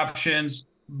character options,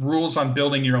 rules on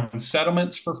building your own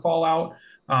settlements for Fallout,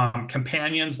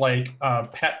 companions like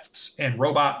pets and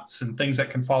robots and things that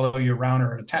can follow you around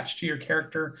or attach to your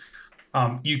character.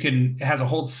 It has a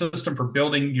whole system for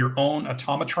building your own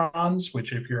automatrons,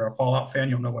 which if you're a Fallout fan,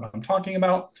 you'll know what I'm talking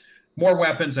about. More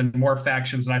weapons and more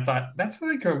factions. And I thought that's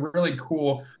like a really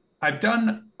cool. I've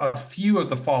done a few of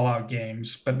the Fallout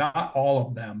games, but not all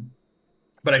of them.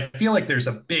 But I feel like there's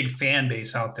a big fan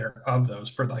base out there of those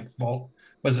for like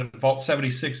was it Vault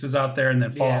 76 is out there, and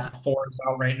then Yeah. Fallout 4 is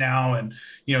out right now. And,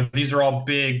 these are all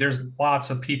big. There's lots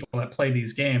of people that play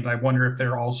these games. I wonder if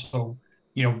they're also,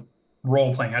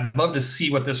 role playing. I'd love to see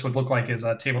what this would look like as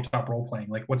a tabletop role playing.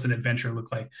 Like, what's an adventure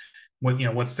look like?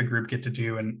 What's the group get to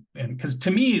do? And because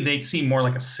to me, they seem more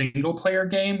like a single player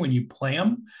game when you play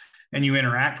them and you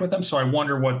interact with them. So I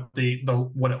wonder what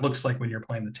what it looks like when you're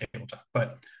playing the tabletop.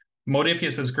 But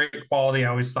Modifius is great quality. I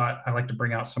always thought I like to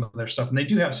bring out some of their stuff, and they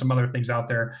do have some other things out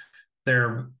there.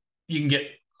 You can get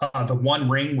the One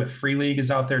Ring with Free League is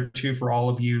out there too for all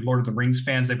of you Lord of the Rings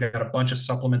fans. They've got a bunch of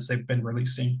supplements they've been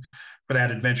releasing for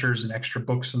that, adventures and extra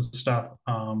books and stuff.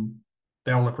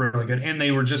 They all look really good, and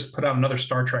they were just put out another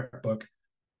Star Trek book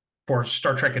for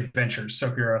Star Trek Adventures. So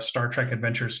if you're a Star Trek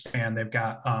Adventures fan, they've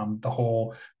got the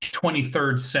whole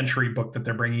 23rd century book that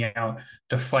they're bringing out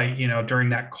to fight, during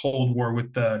that Cold War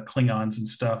with the Klingons and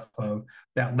stuff of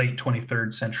that late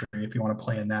 23rd century. If you want to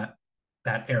play in that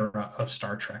era of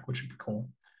Star Trek, which would be cool,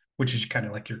 which is kind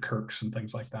of like your Kirks and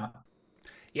things like that.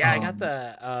 Yeah, I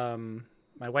got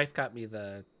my wife got me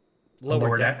the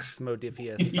Lower Decks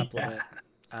Modifius supplement.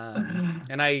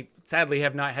 And I sadly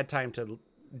have not had time to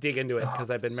dig into it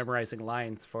because I've been memorizing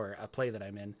lines for a play that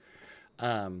I'm in.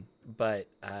 But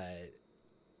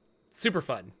super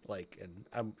fun.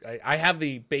 And I have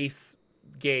the base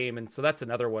game, and so that's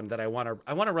another one that I want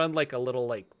to run like a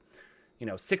little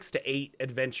 6 to 8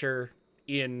 adventure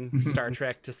in Star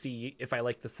Trek to see if I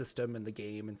like the system and the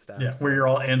game and stuff. Yeah, so, where you're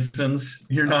all ensigns.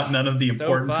 You're not none of the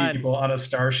important people on a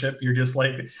starship. You're just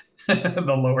like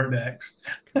the Lower Decks.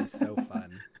 It's so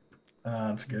fun.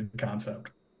 It's a good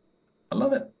concept. I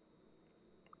love it.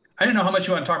 I didn't know how much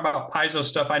you want to talk about Paizo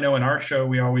stuff. I know in our show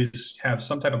we always have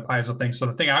some type of Paizo thing. So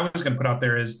the thing I was going to put out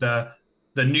there is the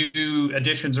new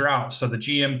editions are out. So the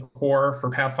GM core for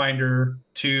Pathfinder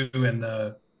 2 and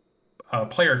the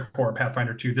player core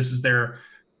Pathfinder 2. This is their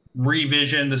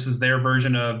revision. This is their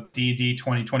version of D&D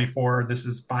 2024. This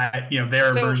is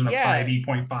their version of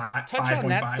 5e.5. Touch on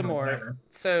that some more. Whatever.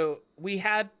 So we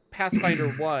had Pathfinder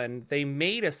 1. They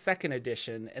made a second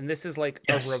edition, and this is like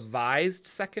a revised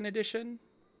second edition.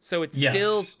 So it's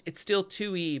still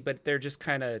 2e, but they're just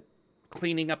kind of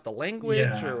cleaning up the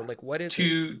language, or like what is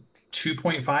it?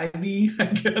 2.5e, I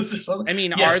guess, or something. I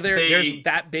mean, there's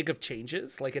that big of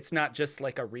changes? Like, it's not just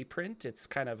like a reprint. It's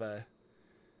kind of a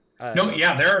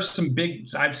there are some big.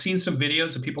 I've seen some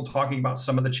videos of people talking about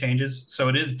some of the changes. So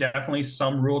it is definitely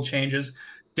some rule changes.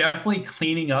 Definitely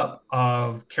cleaning up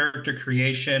of character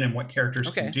creation and what characters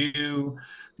can do.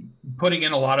 Putting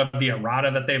in a lot of the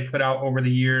errata that they've put out over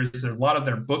the years. There are a lot of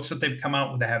their books that they've come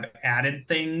out with that have added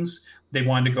things. They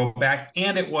wanted to go back,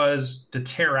 and it was to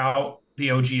tear out the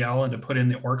OGL and to put in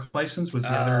the orc license was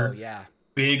the other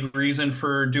big reason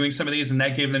for doing some of these, and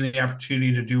that gave them the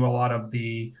opportunity to do a lot of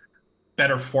the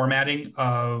better formatting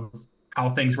of how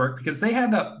things work, because they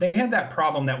had that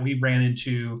problem that we ran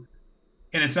into,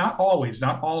 and it's not all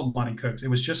of Monty Cook's. It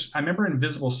was just, I remember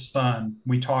Invisible Sun,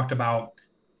 we talked about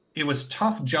it was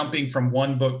tough jumping from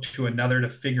one book to another to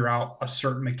figure out a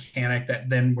certain mechanic that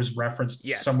then was referenced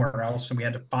somewhere else, and we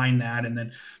had to find that. And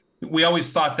then we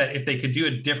always thought that if they could do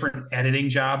a different editing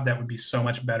job, that would be so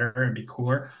much better and be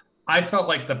cooler. I felt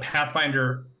like the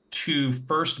Pathfinder 2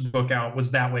 first book out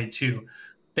was that way too.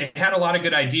 They had a lot of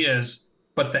good ideas,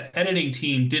 but the editing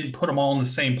team didn't put them all in the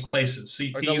same places. So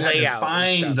you had to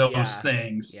find those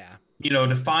things,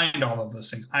 to find all of those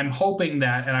things. I'm hoping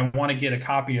that, and I want to get a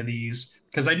copy of these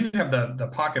because I do have the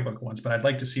pocketbook ones, but I'd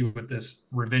like to see what this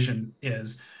revision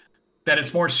is, that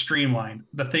it's more streamlined.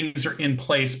 The things are in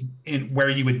place in where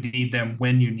you would need them,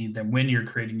 when you need them, when you're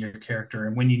creating your character,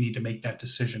 and when you need to make that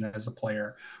decision as a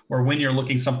player, or when you're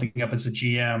looking something up as a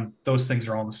GM. Those things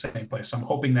are all in the same place. So I'm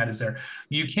hoping that is there.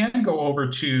 You can go over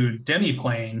to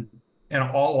Demiplane, and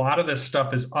a lot of this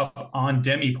stuff is up on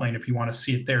Demiplane if you want to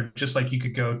see it there. Just like you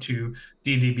could go to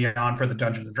D&D Beyond for the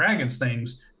Dungeons and Dragons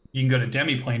things, you can go to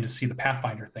Demiplane to see the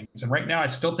Pathfinder things. And right now, I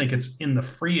still think it's in the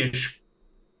free-ish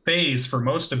phase for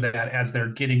most of that, as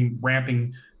they're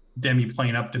ramping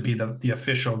Demiplane up to be the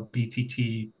official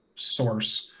BTT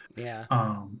source. Because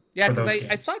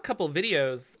I saw a couple of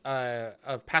videos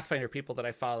of Pathfinder people that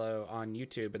I follow on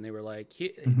YouTube, and they were like,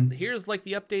 here's like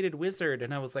the updated wizard,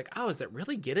 and I was like, oh, is it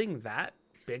really getting that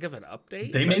big of an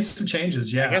update? They made some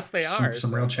changes. I guess they are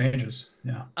some real changes.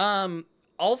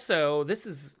 Also, this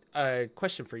is a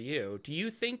question for you. Do you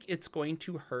think it's going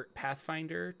to hurt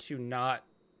Pathfinder to not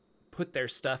put their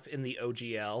stuff in the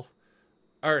OGL,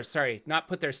 or sorry, not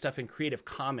put their stuff in Creative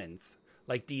Commons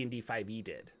like D&D 5e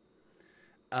did?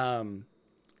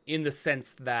 In the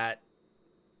sense that,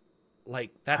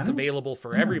 like, that's available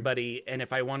for everybody, and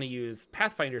if I want to use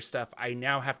Pathfinder stuff, I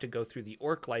now have to go through the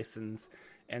orc license,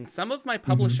 And some of my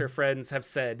publisher friends have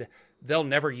said they'll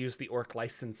never use the Orc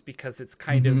license because it's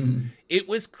kind of, it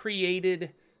was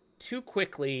created too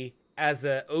quickly as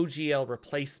a OGL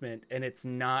replacement, and it's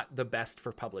not the best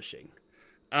for publishing.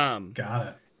 Got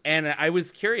it. And I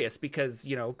was curious because,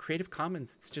 Creative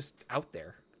Commons, it's just out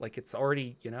there. Like it's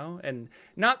already, and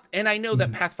I know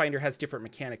that Pathfinder has different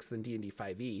mechanics than D&D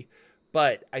 5e,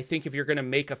 but I think if you're going to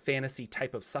make a fantasy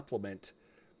type of supplement,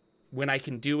 when I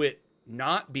can do it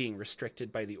not being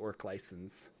restricted by the Orc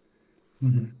license, I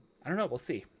don't know. We'll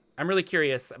see. I'm really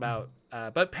curious about,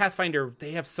 but Pathfinder,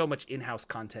 they have so much in-house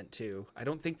content too. I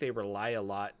don't think they rely a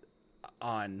lot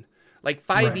on, like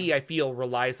 5e, I feel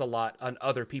relies a lot on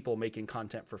other people making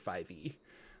content for 5e,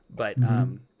 but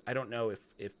I don't know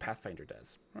if Pathfinder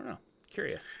does. I don't know.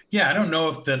 Curious. Yeah, I don't know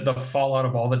if the fallout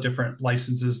of all the different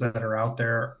licenses that are out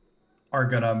there are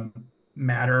going to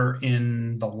matter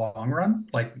in the long run,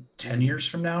 like 10 years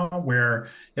from now, where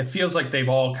it feels like they've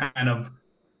all kind of,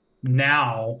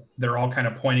 now they're all kind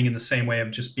of pointing in the same way of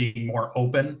just being more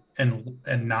open and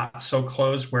not so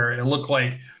closed, where it looked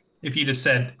like, if you just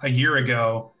said a year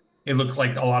ago, it looked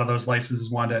like a lot of those licenses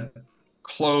wanted to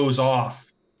close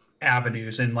off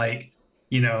avenues and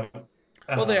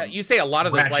well, you say a lot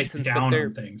of those licenses,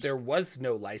 but there was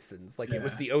no license. Like it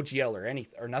was the OGL or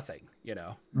anything or nothing,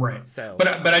 Right. So,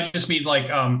 but I just mean like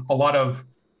a lot of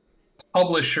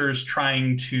publishers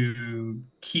trying to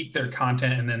keep their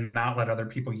content and then not let other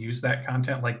people use that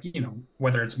content, like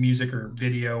whether it's music or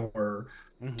video or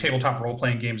tabletop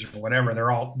role-playing games or whatever.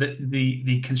 They're all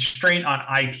the constraint on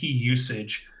IP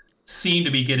usage seem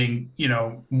to be getting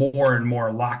more and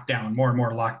more locked down.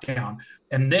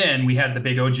 And then we had the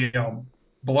big OGL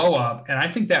blow up, and I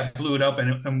think that blew it up,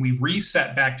 and we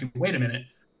reset back to, wait a minute,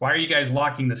 why are you guys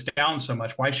locking this down so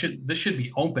much? This should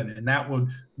be open, and that would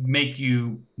make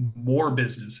you more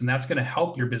business, and that's going to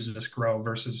help your business grow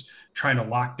versus trying to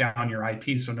lock down your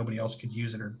IP so nobody else could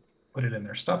use it or put it in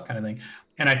their stuff, kind of thing.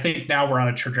 And I think now we're on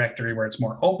a trajectory where it's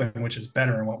more open, which is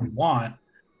better and what we want.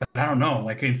 But I don't know,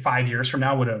 like in 5 years from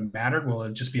now, would it have mattered? Will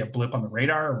it just be a blip on the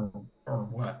radar, or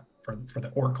what for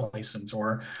the Orc license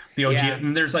or the OG? Yeah.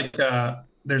 And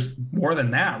there's more than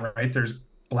that, right? There's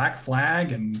Black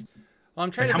Flag and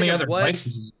I'm trying to think of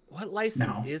licenses. What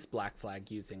license is Black Flag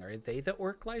using? Are they the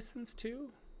Orc license too?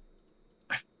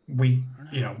 We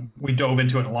dove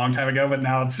into it a long time ago, but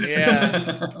now it's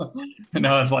now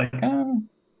it's like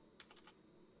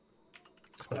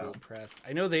so press.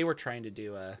 I know they were trying to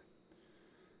do a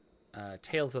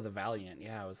Tales of the Valiant.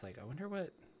 Yeah, I was like, I wonder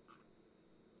what.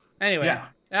 Anyway,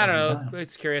 I don't know.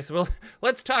 It's curious. Well,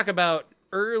 let's talk about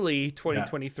early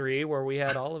 2023 where we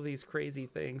had all of these crazy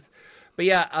things. But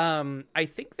I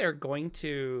think they're going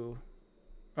to,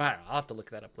 I don't know, I'll have to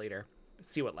look that up later,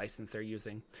 see what license they're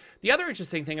using. The other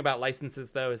interesting thing about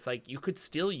licenses though is like you could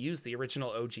still use the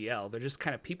original OGL. They're just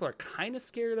people are kind of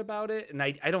scared about it, and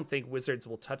I don't think Wizards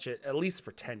will touch it at least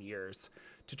for 10 years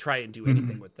to try and do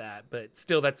anything with that. But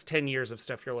still, that's 10 years of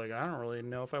stuff you're like, I don't really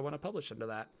know if I want to publish under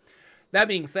that. That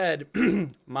being said,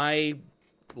 my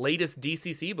latest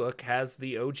DCC book has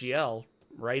the OGL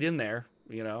right in there,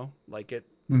 like it,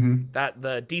 that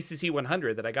the DCC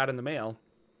 100 that I got in the mail,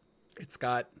 it's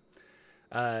got,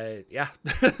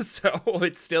 so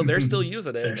it's still, they're still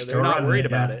using it. They're not worried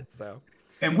about it. So,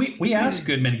 and we asked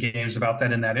Goodman Games about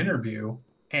that in that interview,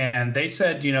 and they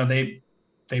said, they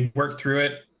worked through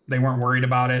it. They weren't worried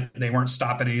about it. They weren't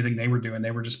stopping anything they were doing.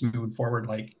 They were just moving forward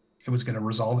like it was going to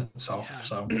resolve itself. Yeah.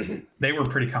 So they were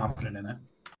pretty confident in it.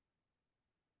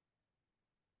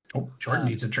 Oh, Jordan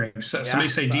needs a drink. So somebody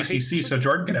say DCC so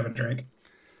Jordan can have a drink.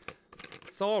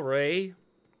 Sorry.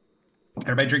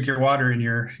 Everybody drink your water in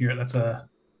your that's a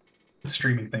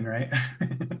streaming thing, right?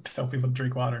 Tell people to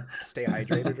drink water. Stay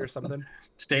hydrated or something.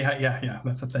 Yeah,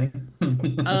 that's a thing.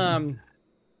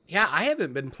 I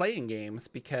haven't been playing games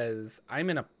because I'm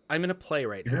in a play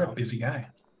right now. You're a busy guy.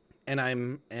 And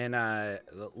the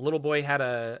little boy had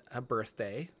a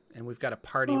birthday, and we've got a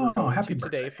party we're going to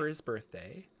today for his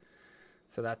birthday.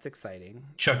 So that's exciting.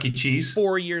 Chuck E. Cheese.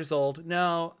 4 years old.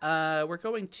 No, we're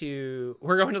going to the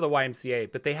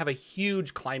YMCA, but they have a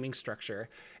huge climbing structure,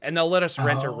 and they'll let us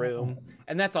rent a room,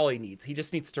 and that's all he needs. He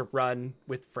just needs to run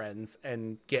with friends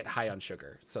and get high on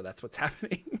sugar. So that's what's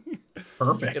happening.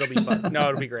 Perfect. It'll be fun. No,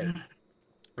 it'll be great.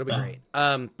 It'll be great.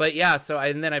 But yeah,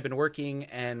 and then I've been working,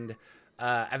 and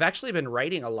I've actually been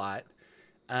writing a lot.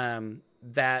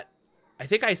 That I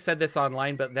think I said this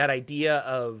online, but that idea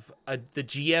of the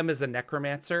GM is a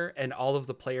necromancer and all of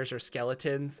the players are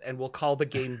skeletons, and we'll call the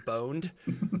game Boned.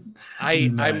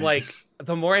 I'm like,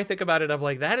 the more I think about it, I'm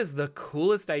like, that is the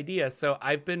coolest idea. So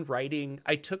I've been writing.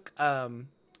 I took Ben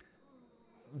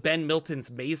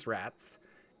Milton's Maze Rats,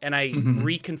 and I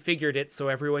reconfigured it so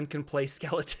everyone can play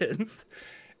skeletons.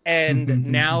 And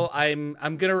now I'm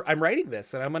writing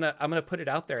this, and I'm gonna put it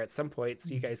out there at some point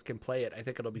so you guys can play it. I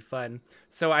think it'll be fun.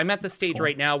 So I'm at the stage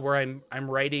right now where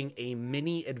I'm writing a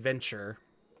mini adventure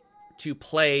to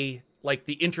play, like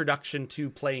the introduction to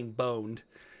playing Boned.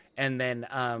 And then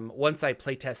once I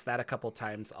play test that a couple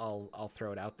times, I'll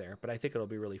throw it out there. But I think it'll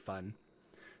be really fun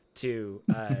to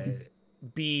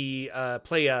play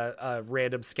a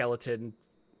random skeleton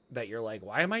that you're like,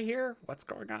 why am I here? What's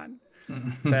going on?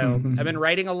 So I've been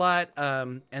writing a lot,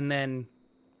 and then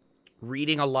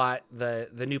reading a lot. The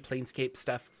new Planescape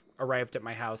stuff arrived at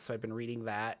my house, so I've been reading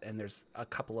that, and there's a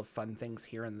couple of fun things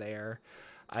here and there.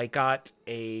 I got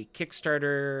a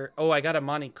Kickstarter. Oh, I got a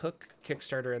Monty Cook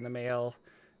Kickstarter in the mail.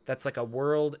 That's like a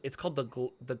world. It's called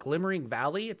the Glimmering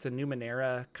Valley. It's a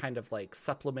Numenera kind of like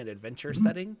supplement adventure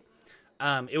setting.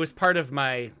 It was part of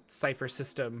my Cypher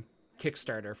System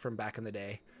Kickstarter from back in the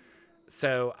day.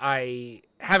 So I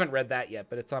haven't read that yet,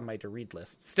 but it's on my to read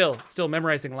list. Still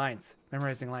memorizing lines,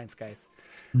 guys.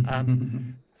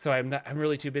 So I'm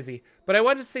really too busy. But I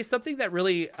wanted to say something that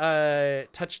really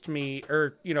touched me,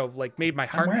 or like made my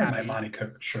heart happy. I'm wearing my Monty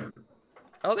Cook shirt.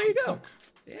 Oh, there you go.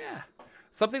 Yeah.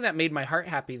 Something that made my heart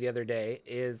happy the other day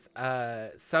is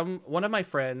one of my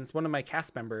friends, one of my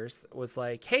cast members was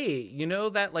like, hey, you know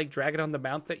that like Dragon on the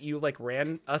Mount that you like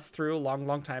ran us through a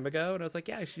long time ago? And I was like,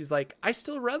 yeah. She's like, I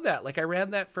still run that. Like I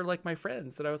ran that for like my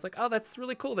friends. And I was like, oh, that's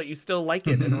really cool that you still like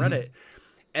it and run it.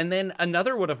 And then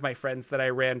another one of my friends that I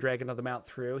ran Dragon on the Mount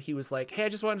through, he was like, hey, I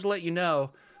just wanted to let you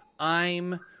know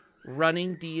I'm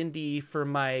running D&D for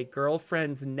my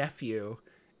girlfriend's nephew,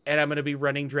 and I'm going to be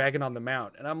running Dragon on the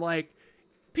Mount. And I'm like,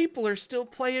 people are still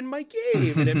playing my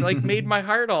game, and it like made my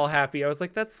heart all happy. I was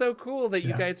like, that's so cool that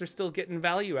you guys are still getting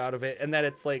value out of it, and that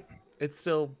it's like it's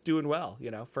still doing well,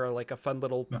 for like a fun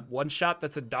little one shot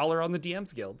that's $1 on the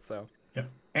DMs Guild. So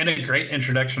and a great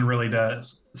introduction really to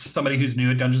somebody who's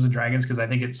new at Dungeons and Dragons, because I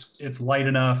think it's light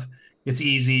enough, it's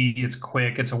easy, it's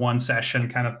quick, it's a one session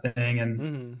kind of thing,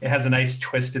 and it has a nice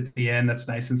twist at the end that's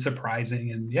nice and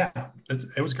surprising, and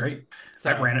it was great. So,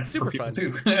 I ran it super for people fun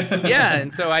too. Yeah,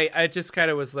 and so I just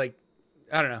kind of was like,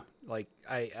 I don't know, like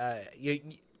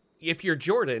if you're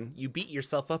Jordan, you beat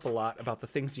yourself up a lot about the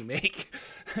things you make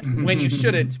when you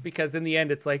shouldn't, because in the end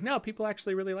it's like, no, people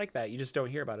actually really like that. You just don't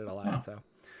hear about it a lot. So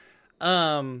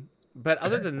but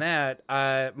other than that,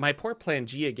 my poor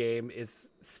Pangea game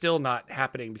is still not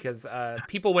happening because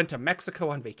people went to Mexico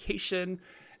on vacation,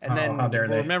 and then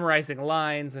we're memorizing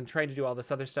lines and trying to do all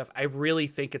this other stuff. I really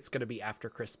think it's going to be after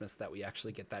Christmas that we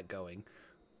actually get that going.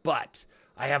 But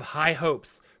I have high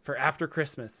hopes for after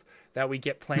Christmas that we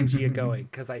get Pangea going,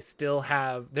 because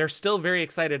they're still very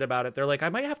excited about it. They're like, I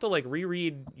might have to like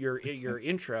reread your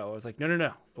intro. I was like,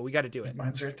 no, but we got to do it.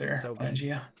 Mine's right there. So good.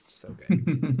 Pangea. So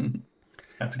good.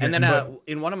 That's good. And then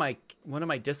in one of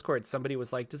my Discords, somebody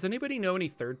was like, does anybody know any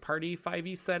third-party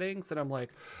 5e settings? And I'm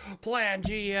like,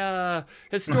 Pangea,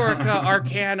 Historica,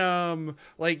 Arcanum.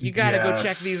 Like, you got to go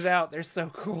check these out. They're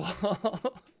so cool.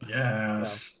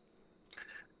 Yes. So.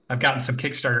 I've gotten some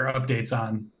Kickstarter updates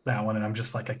on that one, and I'm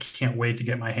just like, I can't wait to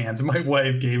get my hands. And my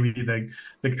wife gave me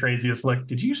the craziest look.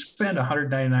 Did you spend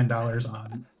 $199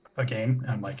 on a game? And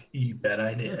I'm like, you bet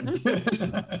I did.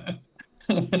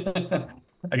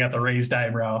 I got the raised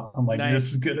eyebrow. I'm like, nice.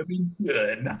 This is gonna be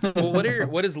good. Well,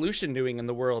 what is Lucian doing in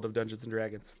the world of Dungeons and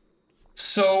Dragons?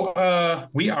 So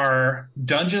we are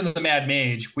Dungeon of the Mad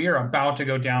Mage. We are about to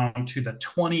go down to the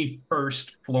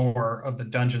 21st floor of the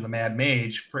Dungeon of the Mad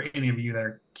Mage. For any of you that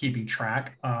are keeping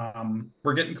track,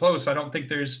 we're getting close.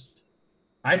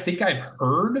 I think I've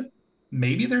heard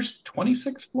maybe there's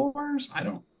 26 floors. I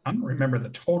don't remember the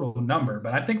total number,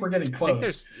 but I think we're getting close. I think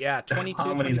there's 22,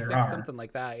 26, something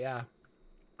like that. Yeah.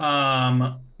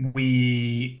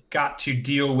 We got to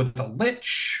deal with the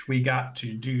Lich. We got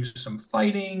to do some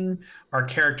fighting. Our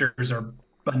characters are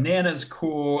bananas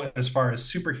cool as far as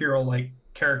superhero like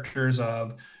characters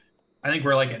of, I think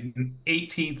we're like an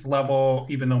 18th level,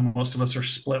 even though most of us are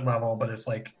split level, but it's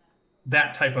like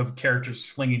that type of characters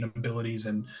slinging abilities,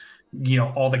 and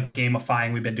all the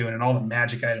gamifying we've been doing and all the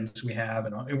magic items we have.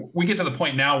 And we get to the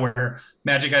point now where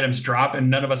magic items drop and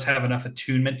none of us have enough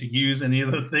attunement to use any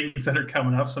of the things that are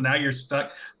coming up. So now you're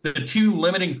stuck. The two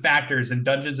limiting factors in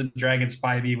Dungeons and Dragons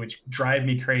 5e, which drive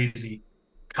me crazy: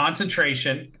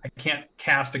 concentration. I can't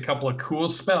cast a couple of cool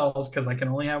spells because I can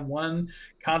only have one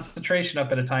concentration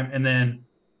up at a time. And then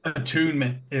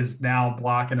attunement is now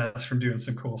blocking us from doing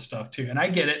some cool stuff too. And I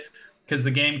get it, because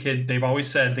they've always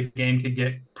said the game could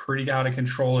get pretty out of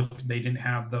control if they didn't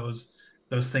have those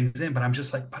things in. But I'm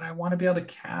just like, but I want to be able to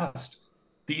cast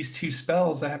these two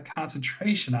spells that have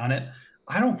concentration on it.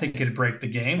 I don't think it'd break the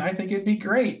game. I think it'd be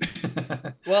great.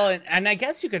 Well, and I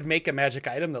guess you could make a magic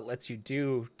item that lets you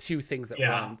do two things at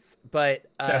once. But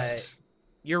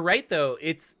you're right, though.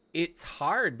 It's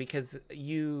hard because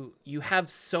you have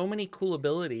so many cool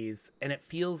abilities, and it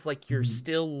feels like you're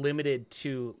still limited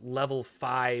to level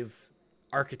 5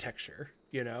 architecture,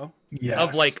 you know,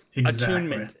 of like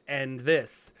attunement and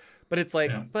this. But it's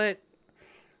like, but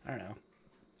I don't know.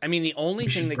 I mean, the only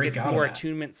thing that gets more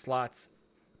attunement slots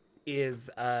is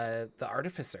the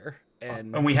artificer.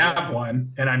 And we have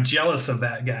one, and I'm jealous of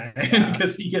that guy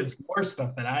because he gets more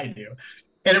stuff than I do.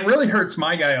 And it really hurts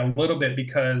my guy a little bit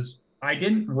because I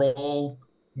didn't roll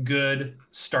good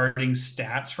starting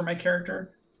stats for my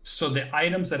character. So the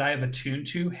items that I have attuned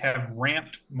to have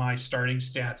ramped my starting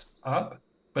stats up,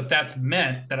 but that's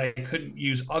meant that I couldn't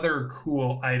use other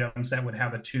cool items that would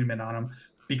have attunement on them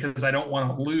because I don't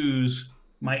want to lose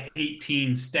my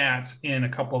 18 stats in a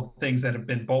couple of things that have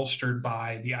been bolstered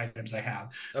by the items I have.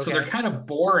 Okay. So they're kind of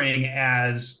boring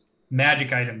as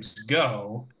magic items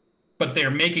go, but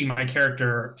they're making my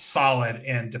character solid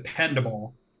and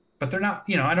dependable. But they're not,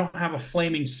 you know, I don't have a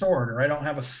flaming sword, or I don't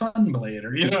have a sunblade,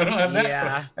 or, you know, I don't have that.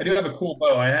 Yeah. I do have a cool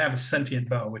bow. I have a sentient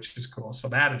bow, which is cool. So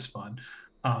that is fun.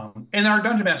 And our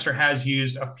Dungeon Master has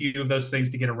used a few of those things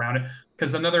to get around it,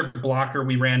 because another blocker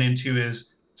we ran into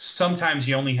is sometimes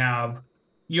you only have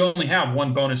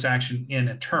one bonus action in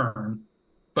a turn,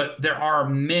 but there are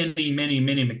many, many,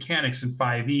 many mechanics in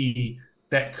 5e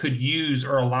that could use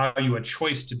or allow you a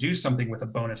choice to do something with a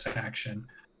bonus action.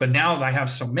 But now that I have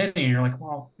so many, and you're like,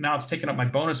 well, now it's taking up my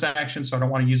bonus action, so I don't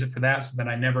want to use it for that. So then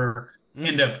I never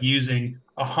end up using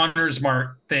a Hunter's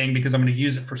Mark thing because I'm going to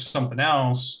use it for something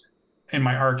else in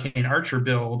my Arcane Archer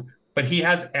build. But he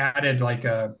has added like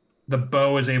the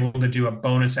bow is able to do a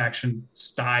bonus action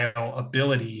style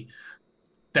ability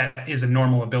that is a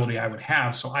normal ability I would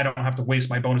have, so I don't have to waste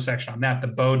my bonus action on that. The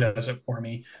bow does it for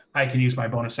me. I can use my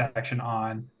bonus action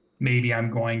on, maybe I'm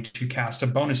going to cast a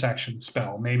bonus action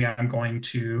spell. Maybe I'm going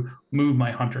to move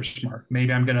my Hunter's Mark.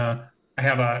 Maybe I'm an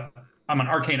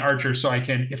Arcane Archer, so I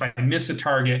can, if I miss a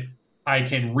target, I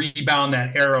can rebound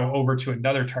that arrow over to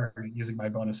another target using my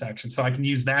bonus action. So I can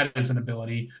use that as an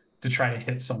ability to try to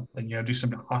hit something, you know, do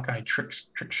some Hawkeye trick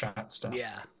shot stuff.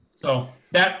 Yeah. So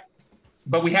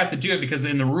but we have to do it because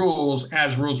in the rules,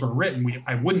 as rules were written,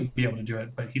 I wouldn't be able to do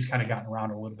it, but he's kind of gotten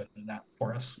around a little bit of that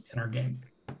for us in our game.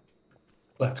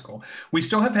 That's cool. We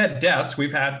still have had deaths.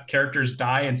 We've had characters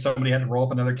die and somebody had to roll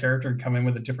up another character and come in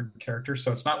with a different character.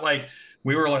 So it's not like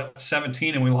we were at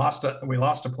 17 and we lost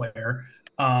a player.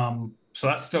 So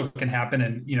that still can happen.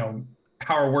 And, you know,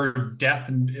 power word death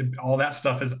and all that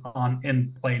stuff is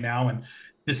in play now, and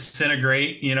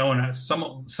disintegrate, you know, and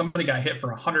somebody got hit for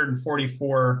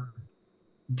 144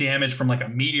 damage from like a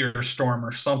meteor storm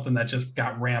or something that just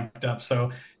got ramped up.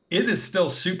 So it is still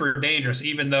super dangerous,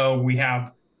 even though we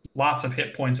have lots of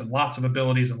hit points and lots of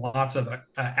abilities and lots of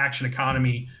action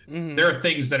economy. There are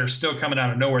things that are still coming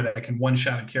out of nowhere that can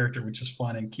one-shot a character, which is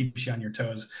fun and keeps you on your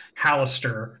toes.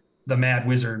 Hallister, the Mad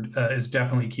Wizard, is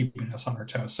definitely keeping us on our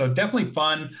toes. So definitely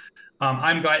fun.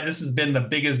 I'm glad this has been the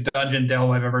biggest dungeon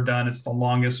delve I've ever done. It's the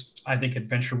longest, I think,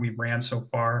 adventure we've ran so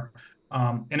far.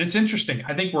 And it's interesting.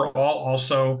 I think we're all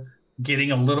also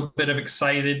getting a little bit of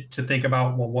excited to think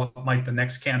about, well, what might the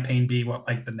next campaign be? What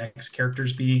might the next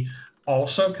characters be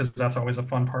also? Because that's always a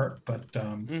fun part. But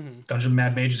Dungeon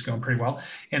Mad Mage is going pretty well.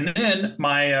 And then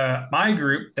my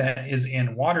group that is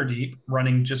in Waterdeep,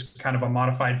 running just kind of a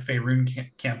modified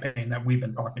Faerun campaign that we've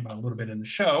been talking about a little bit in the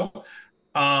show.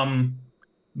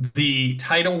 The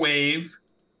tidal wave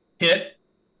hit.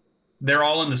 They're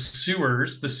all in the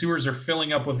sewers. The sewers are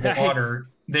filling up with water.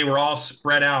 They were all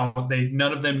spread out.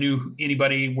 None of them knew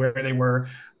anybody where they were.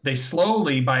 They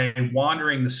slowly, by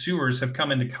wandering the sewers, have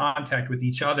come into contact with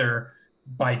each other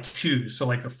by two. So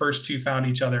like the first two found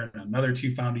each other and another two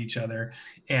found each other.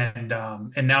 And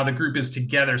now the group is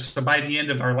together. So by the end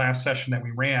of our last session that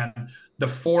we ran, the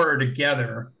four are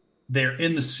together. They're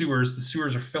in the sewers. The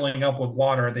sewers are filling up with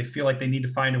water. They feel like they need to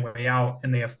find a way out.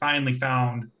 And they have finally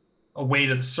found a way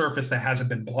to the surface that hasn't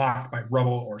been blocked by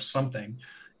rubble or something.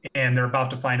 And they're about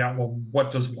to find out, well,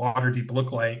 what does Waterdeep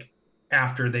look like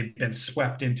after they've been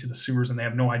swept into the sewers, and they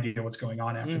have no idea what's going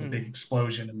on after the big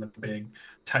explosion and the big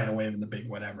tidal wave and the big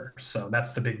whatever. So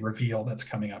that's the big reveal that's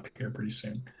coming up here pretty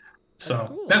soon.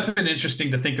 So that's been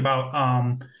interesting to think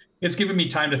about. It's given me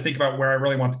time to think about where I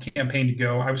really want the campaign to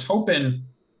go. I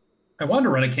wanted to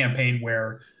run a campaign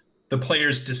where the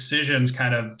players' decisions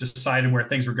kind of decided where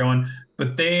things were going,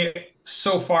 but they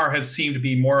so far have seemed to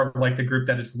be more of like the group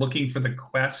that is looking for the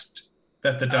quest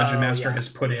that the Dungeon Master has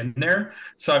put in there.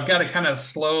 So I've got to kind of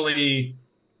slowly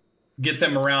get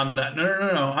them around that.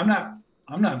 No.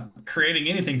 I'm not creating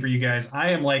anything for you guys. I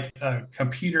am like a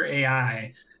computer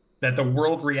AI that the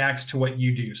world reacts to what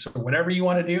you do. So whatever you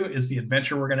want to do is the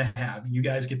adventure we're going to have. You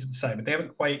guys get to decide, but they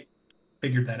haven't quite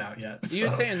figured that out yet. You were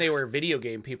saying they were video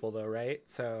game people though, right?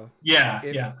 So yeah,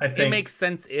 I think it makes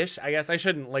sense-ish. I guess I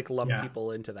shouldn't like lump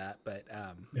people into that, but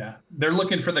yeah, they're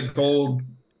looking for the gold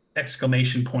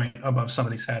exclamation point above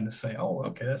somebody's head to say, oh,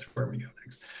 okay, that's where we go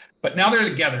next. But now they're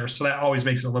together, so that always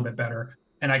makes it a little bit better.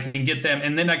 And I can get them,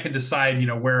 and then I can decide,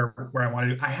 where I want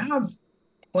to do. I have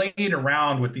played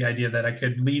around with the idea that I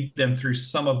could lead them through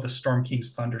some of the Storm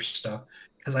King's Thunder stuff,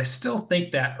 because I still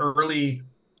think that early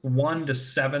 1 to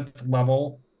 7th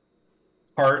level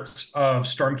parts of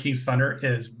Storm King's Thunder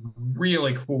is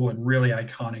really cool and really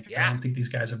iconic. Yeah. I don't think these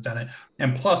guys have done it.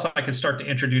 And plus, I could start to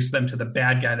introduce them to the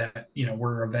bad guy that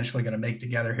we're eventually going to make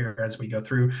together here as we go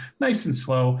through, nice and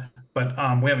slow. But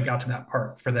we haven't got to that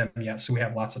part for them yet, so we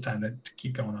have lots of time to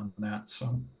keep going on that.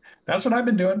 So that's what I've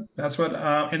been doing. That's what,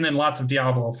 and then lots of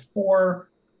Diablo 4.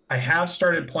 I have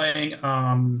started playing.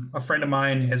 A friend of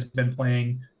mine has been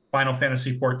playing Final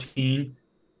Fantasy 14.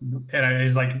 And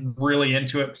he's like really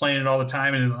into it, playing it all the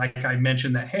time. And like I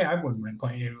mentioned that, hey, I wouldn't mind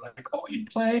playing it. Like, oh, you'd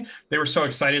play? They were so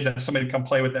excited that somebody would come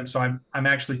play with them. So I'm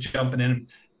actually jumping in and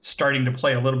starting to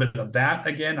play a little bit of that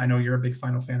again. I know you're a big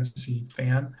Final Fantasy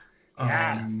fan.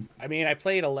 Yeah, I mean, I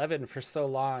played 11 for so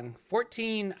long.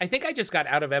 14, I think I just got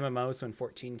out of MMOs when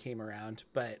 14 came around,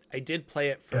 but I did play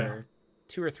it for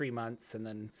 2 or 3 months and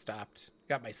then stopped.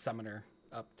 Got my summoner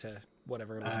up to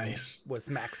whatever level was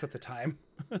max at the time.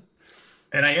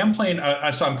 And I am playing,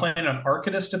 so I'm playing an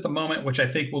Arcanist at the moment, which I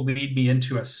think will lead me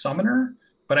into a Summoner,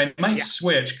 but I might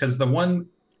switch because the one,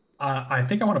 I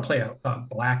think I want to play a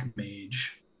Black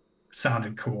Mage.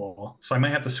 Sounded cool. So I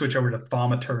might have to switch over to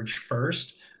Thaumaturge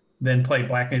first, then play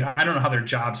Black Mage. I don't know how their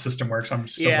job system works. I'm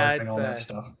still learning all that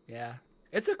stuff. Yeah.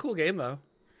 It's a cool game, though.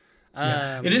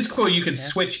 It is cool. You can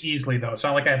switch easily, though. It's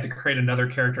not like I have to create another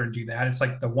character and do that. It's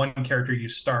like the one character you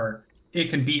start. It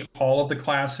can be all of the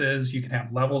classes. You can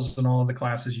have levels in all of the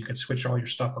classes. You can switch all your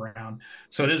stuff around.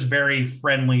 So it is very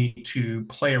friendly to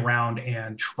play around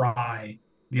and try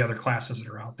the other classes that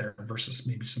are out there versus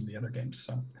maybe some of the other games.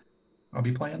 So I'll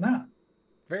be playing that.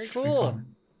 Very cool.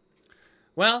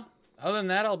 Well, other than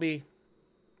that, I'll be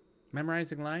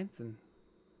memorizing lines, and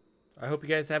I hope you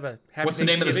guys have a happy What's the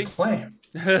name of this play?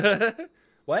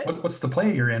 What's the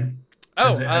play you're in?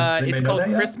 It's called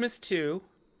Christmas 2.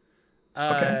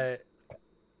 Okay.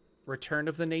 Return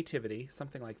of the Nativity,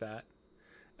 something like that.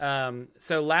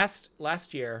 So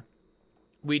last year,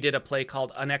 we did a play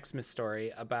called An Xmas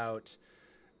Story about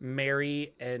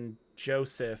Mary and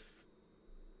Joseph,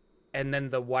 and then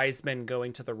the wise men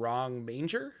going to the wrong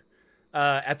manger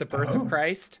at the birth of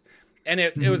Christ. And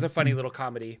it was a funny little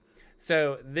comedy.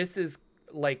 So this is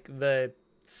like the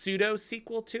pseudo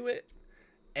sequel to it.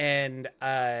 And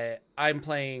I'm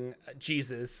playing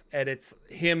Jesus, and it's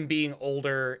him being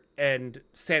older, and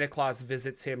Santa Claus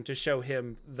visits him to show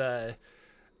him the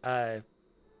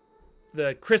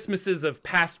Christmases of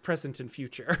past, present, and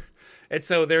future. And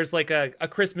so there's like a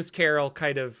Christmas Carol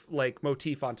kind of like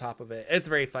motif on top of it. It's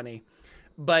very funny.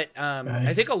 But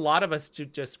nice. I think a lot of us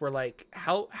just were like,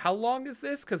 how long is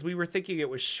this? Because we were thinking it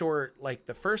was short like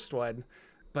the first one,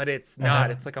 but it's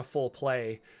not. It's like a full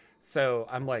play. So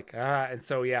I'm like, and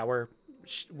so, yeah,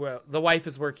 the wife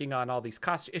is working on all these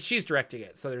costumes. She's directing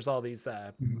it. So there's all these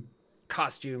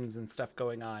costumes and stuff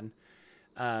going on.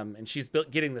 And she's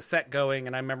getting the set going,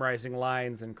 and I'm memorizing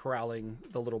lines and corralling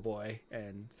the little boy.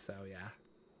 And so, yeah,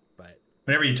 but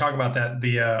whenever you talk about that,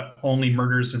 the only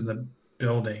murders in the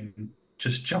building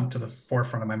just jumped to the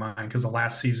forefront of my mind, because the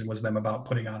last season was them about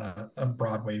putting on a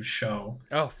Broadway show.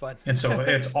 Oh, fun. And so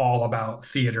it's all about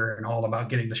theater and all about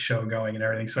getting the show going and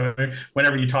everything. So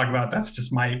whenever you talk about, that's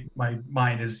just my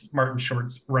mind is Martin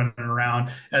Short's running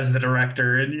around as the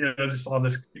director, and just all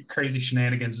this crazy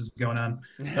shenanigans is going on.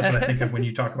 That's what I think of when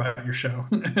you talk about your show.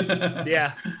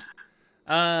 Yeah.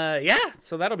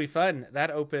 So that'll be fun. That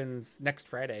opens next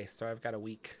Friday, so I've got a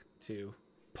week to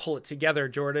pull it together,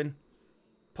 Jordan.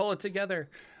 Pull it together.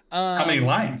 How many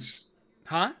lines?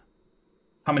 Huh?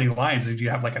 How many lines? Did you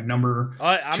have like a number?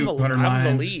 I'm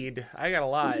the lead. I got a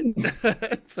lot.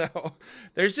 So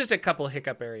there's just a couple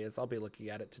hiccup areas. I'll be looking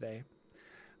at it today.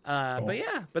 Cool.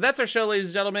 But that's our show, ladies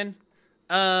and gentlemen.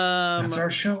 That's our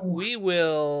show. We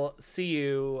will see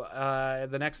you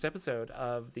the next episode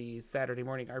of the Saturday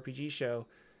Morning RPG Show.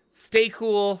 Stay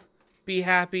cool, be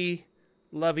happy,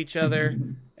 love each other,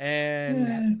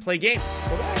 and play games.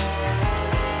 Bye-bye.